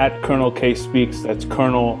at Colonel K Speaks. That's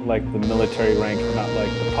Colonel like the military rank, not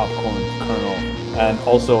like the popcorn Colonel. And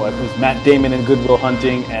also, it was Matt Damon in Goodwill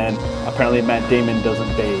Hunting, and apparently Matt Damon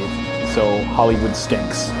doesn't bathe, so Hollywood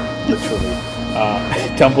stinks, literally.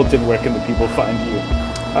 Templeton, where can the people find you?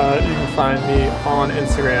 You can find me on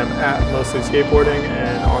Instagram at Mostly Skateboarding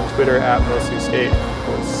and on Twitter at Mostly Skate.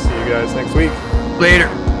 We'll see you guys next week. Later.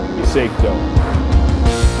 Be safe, though.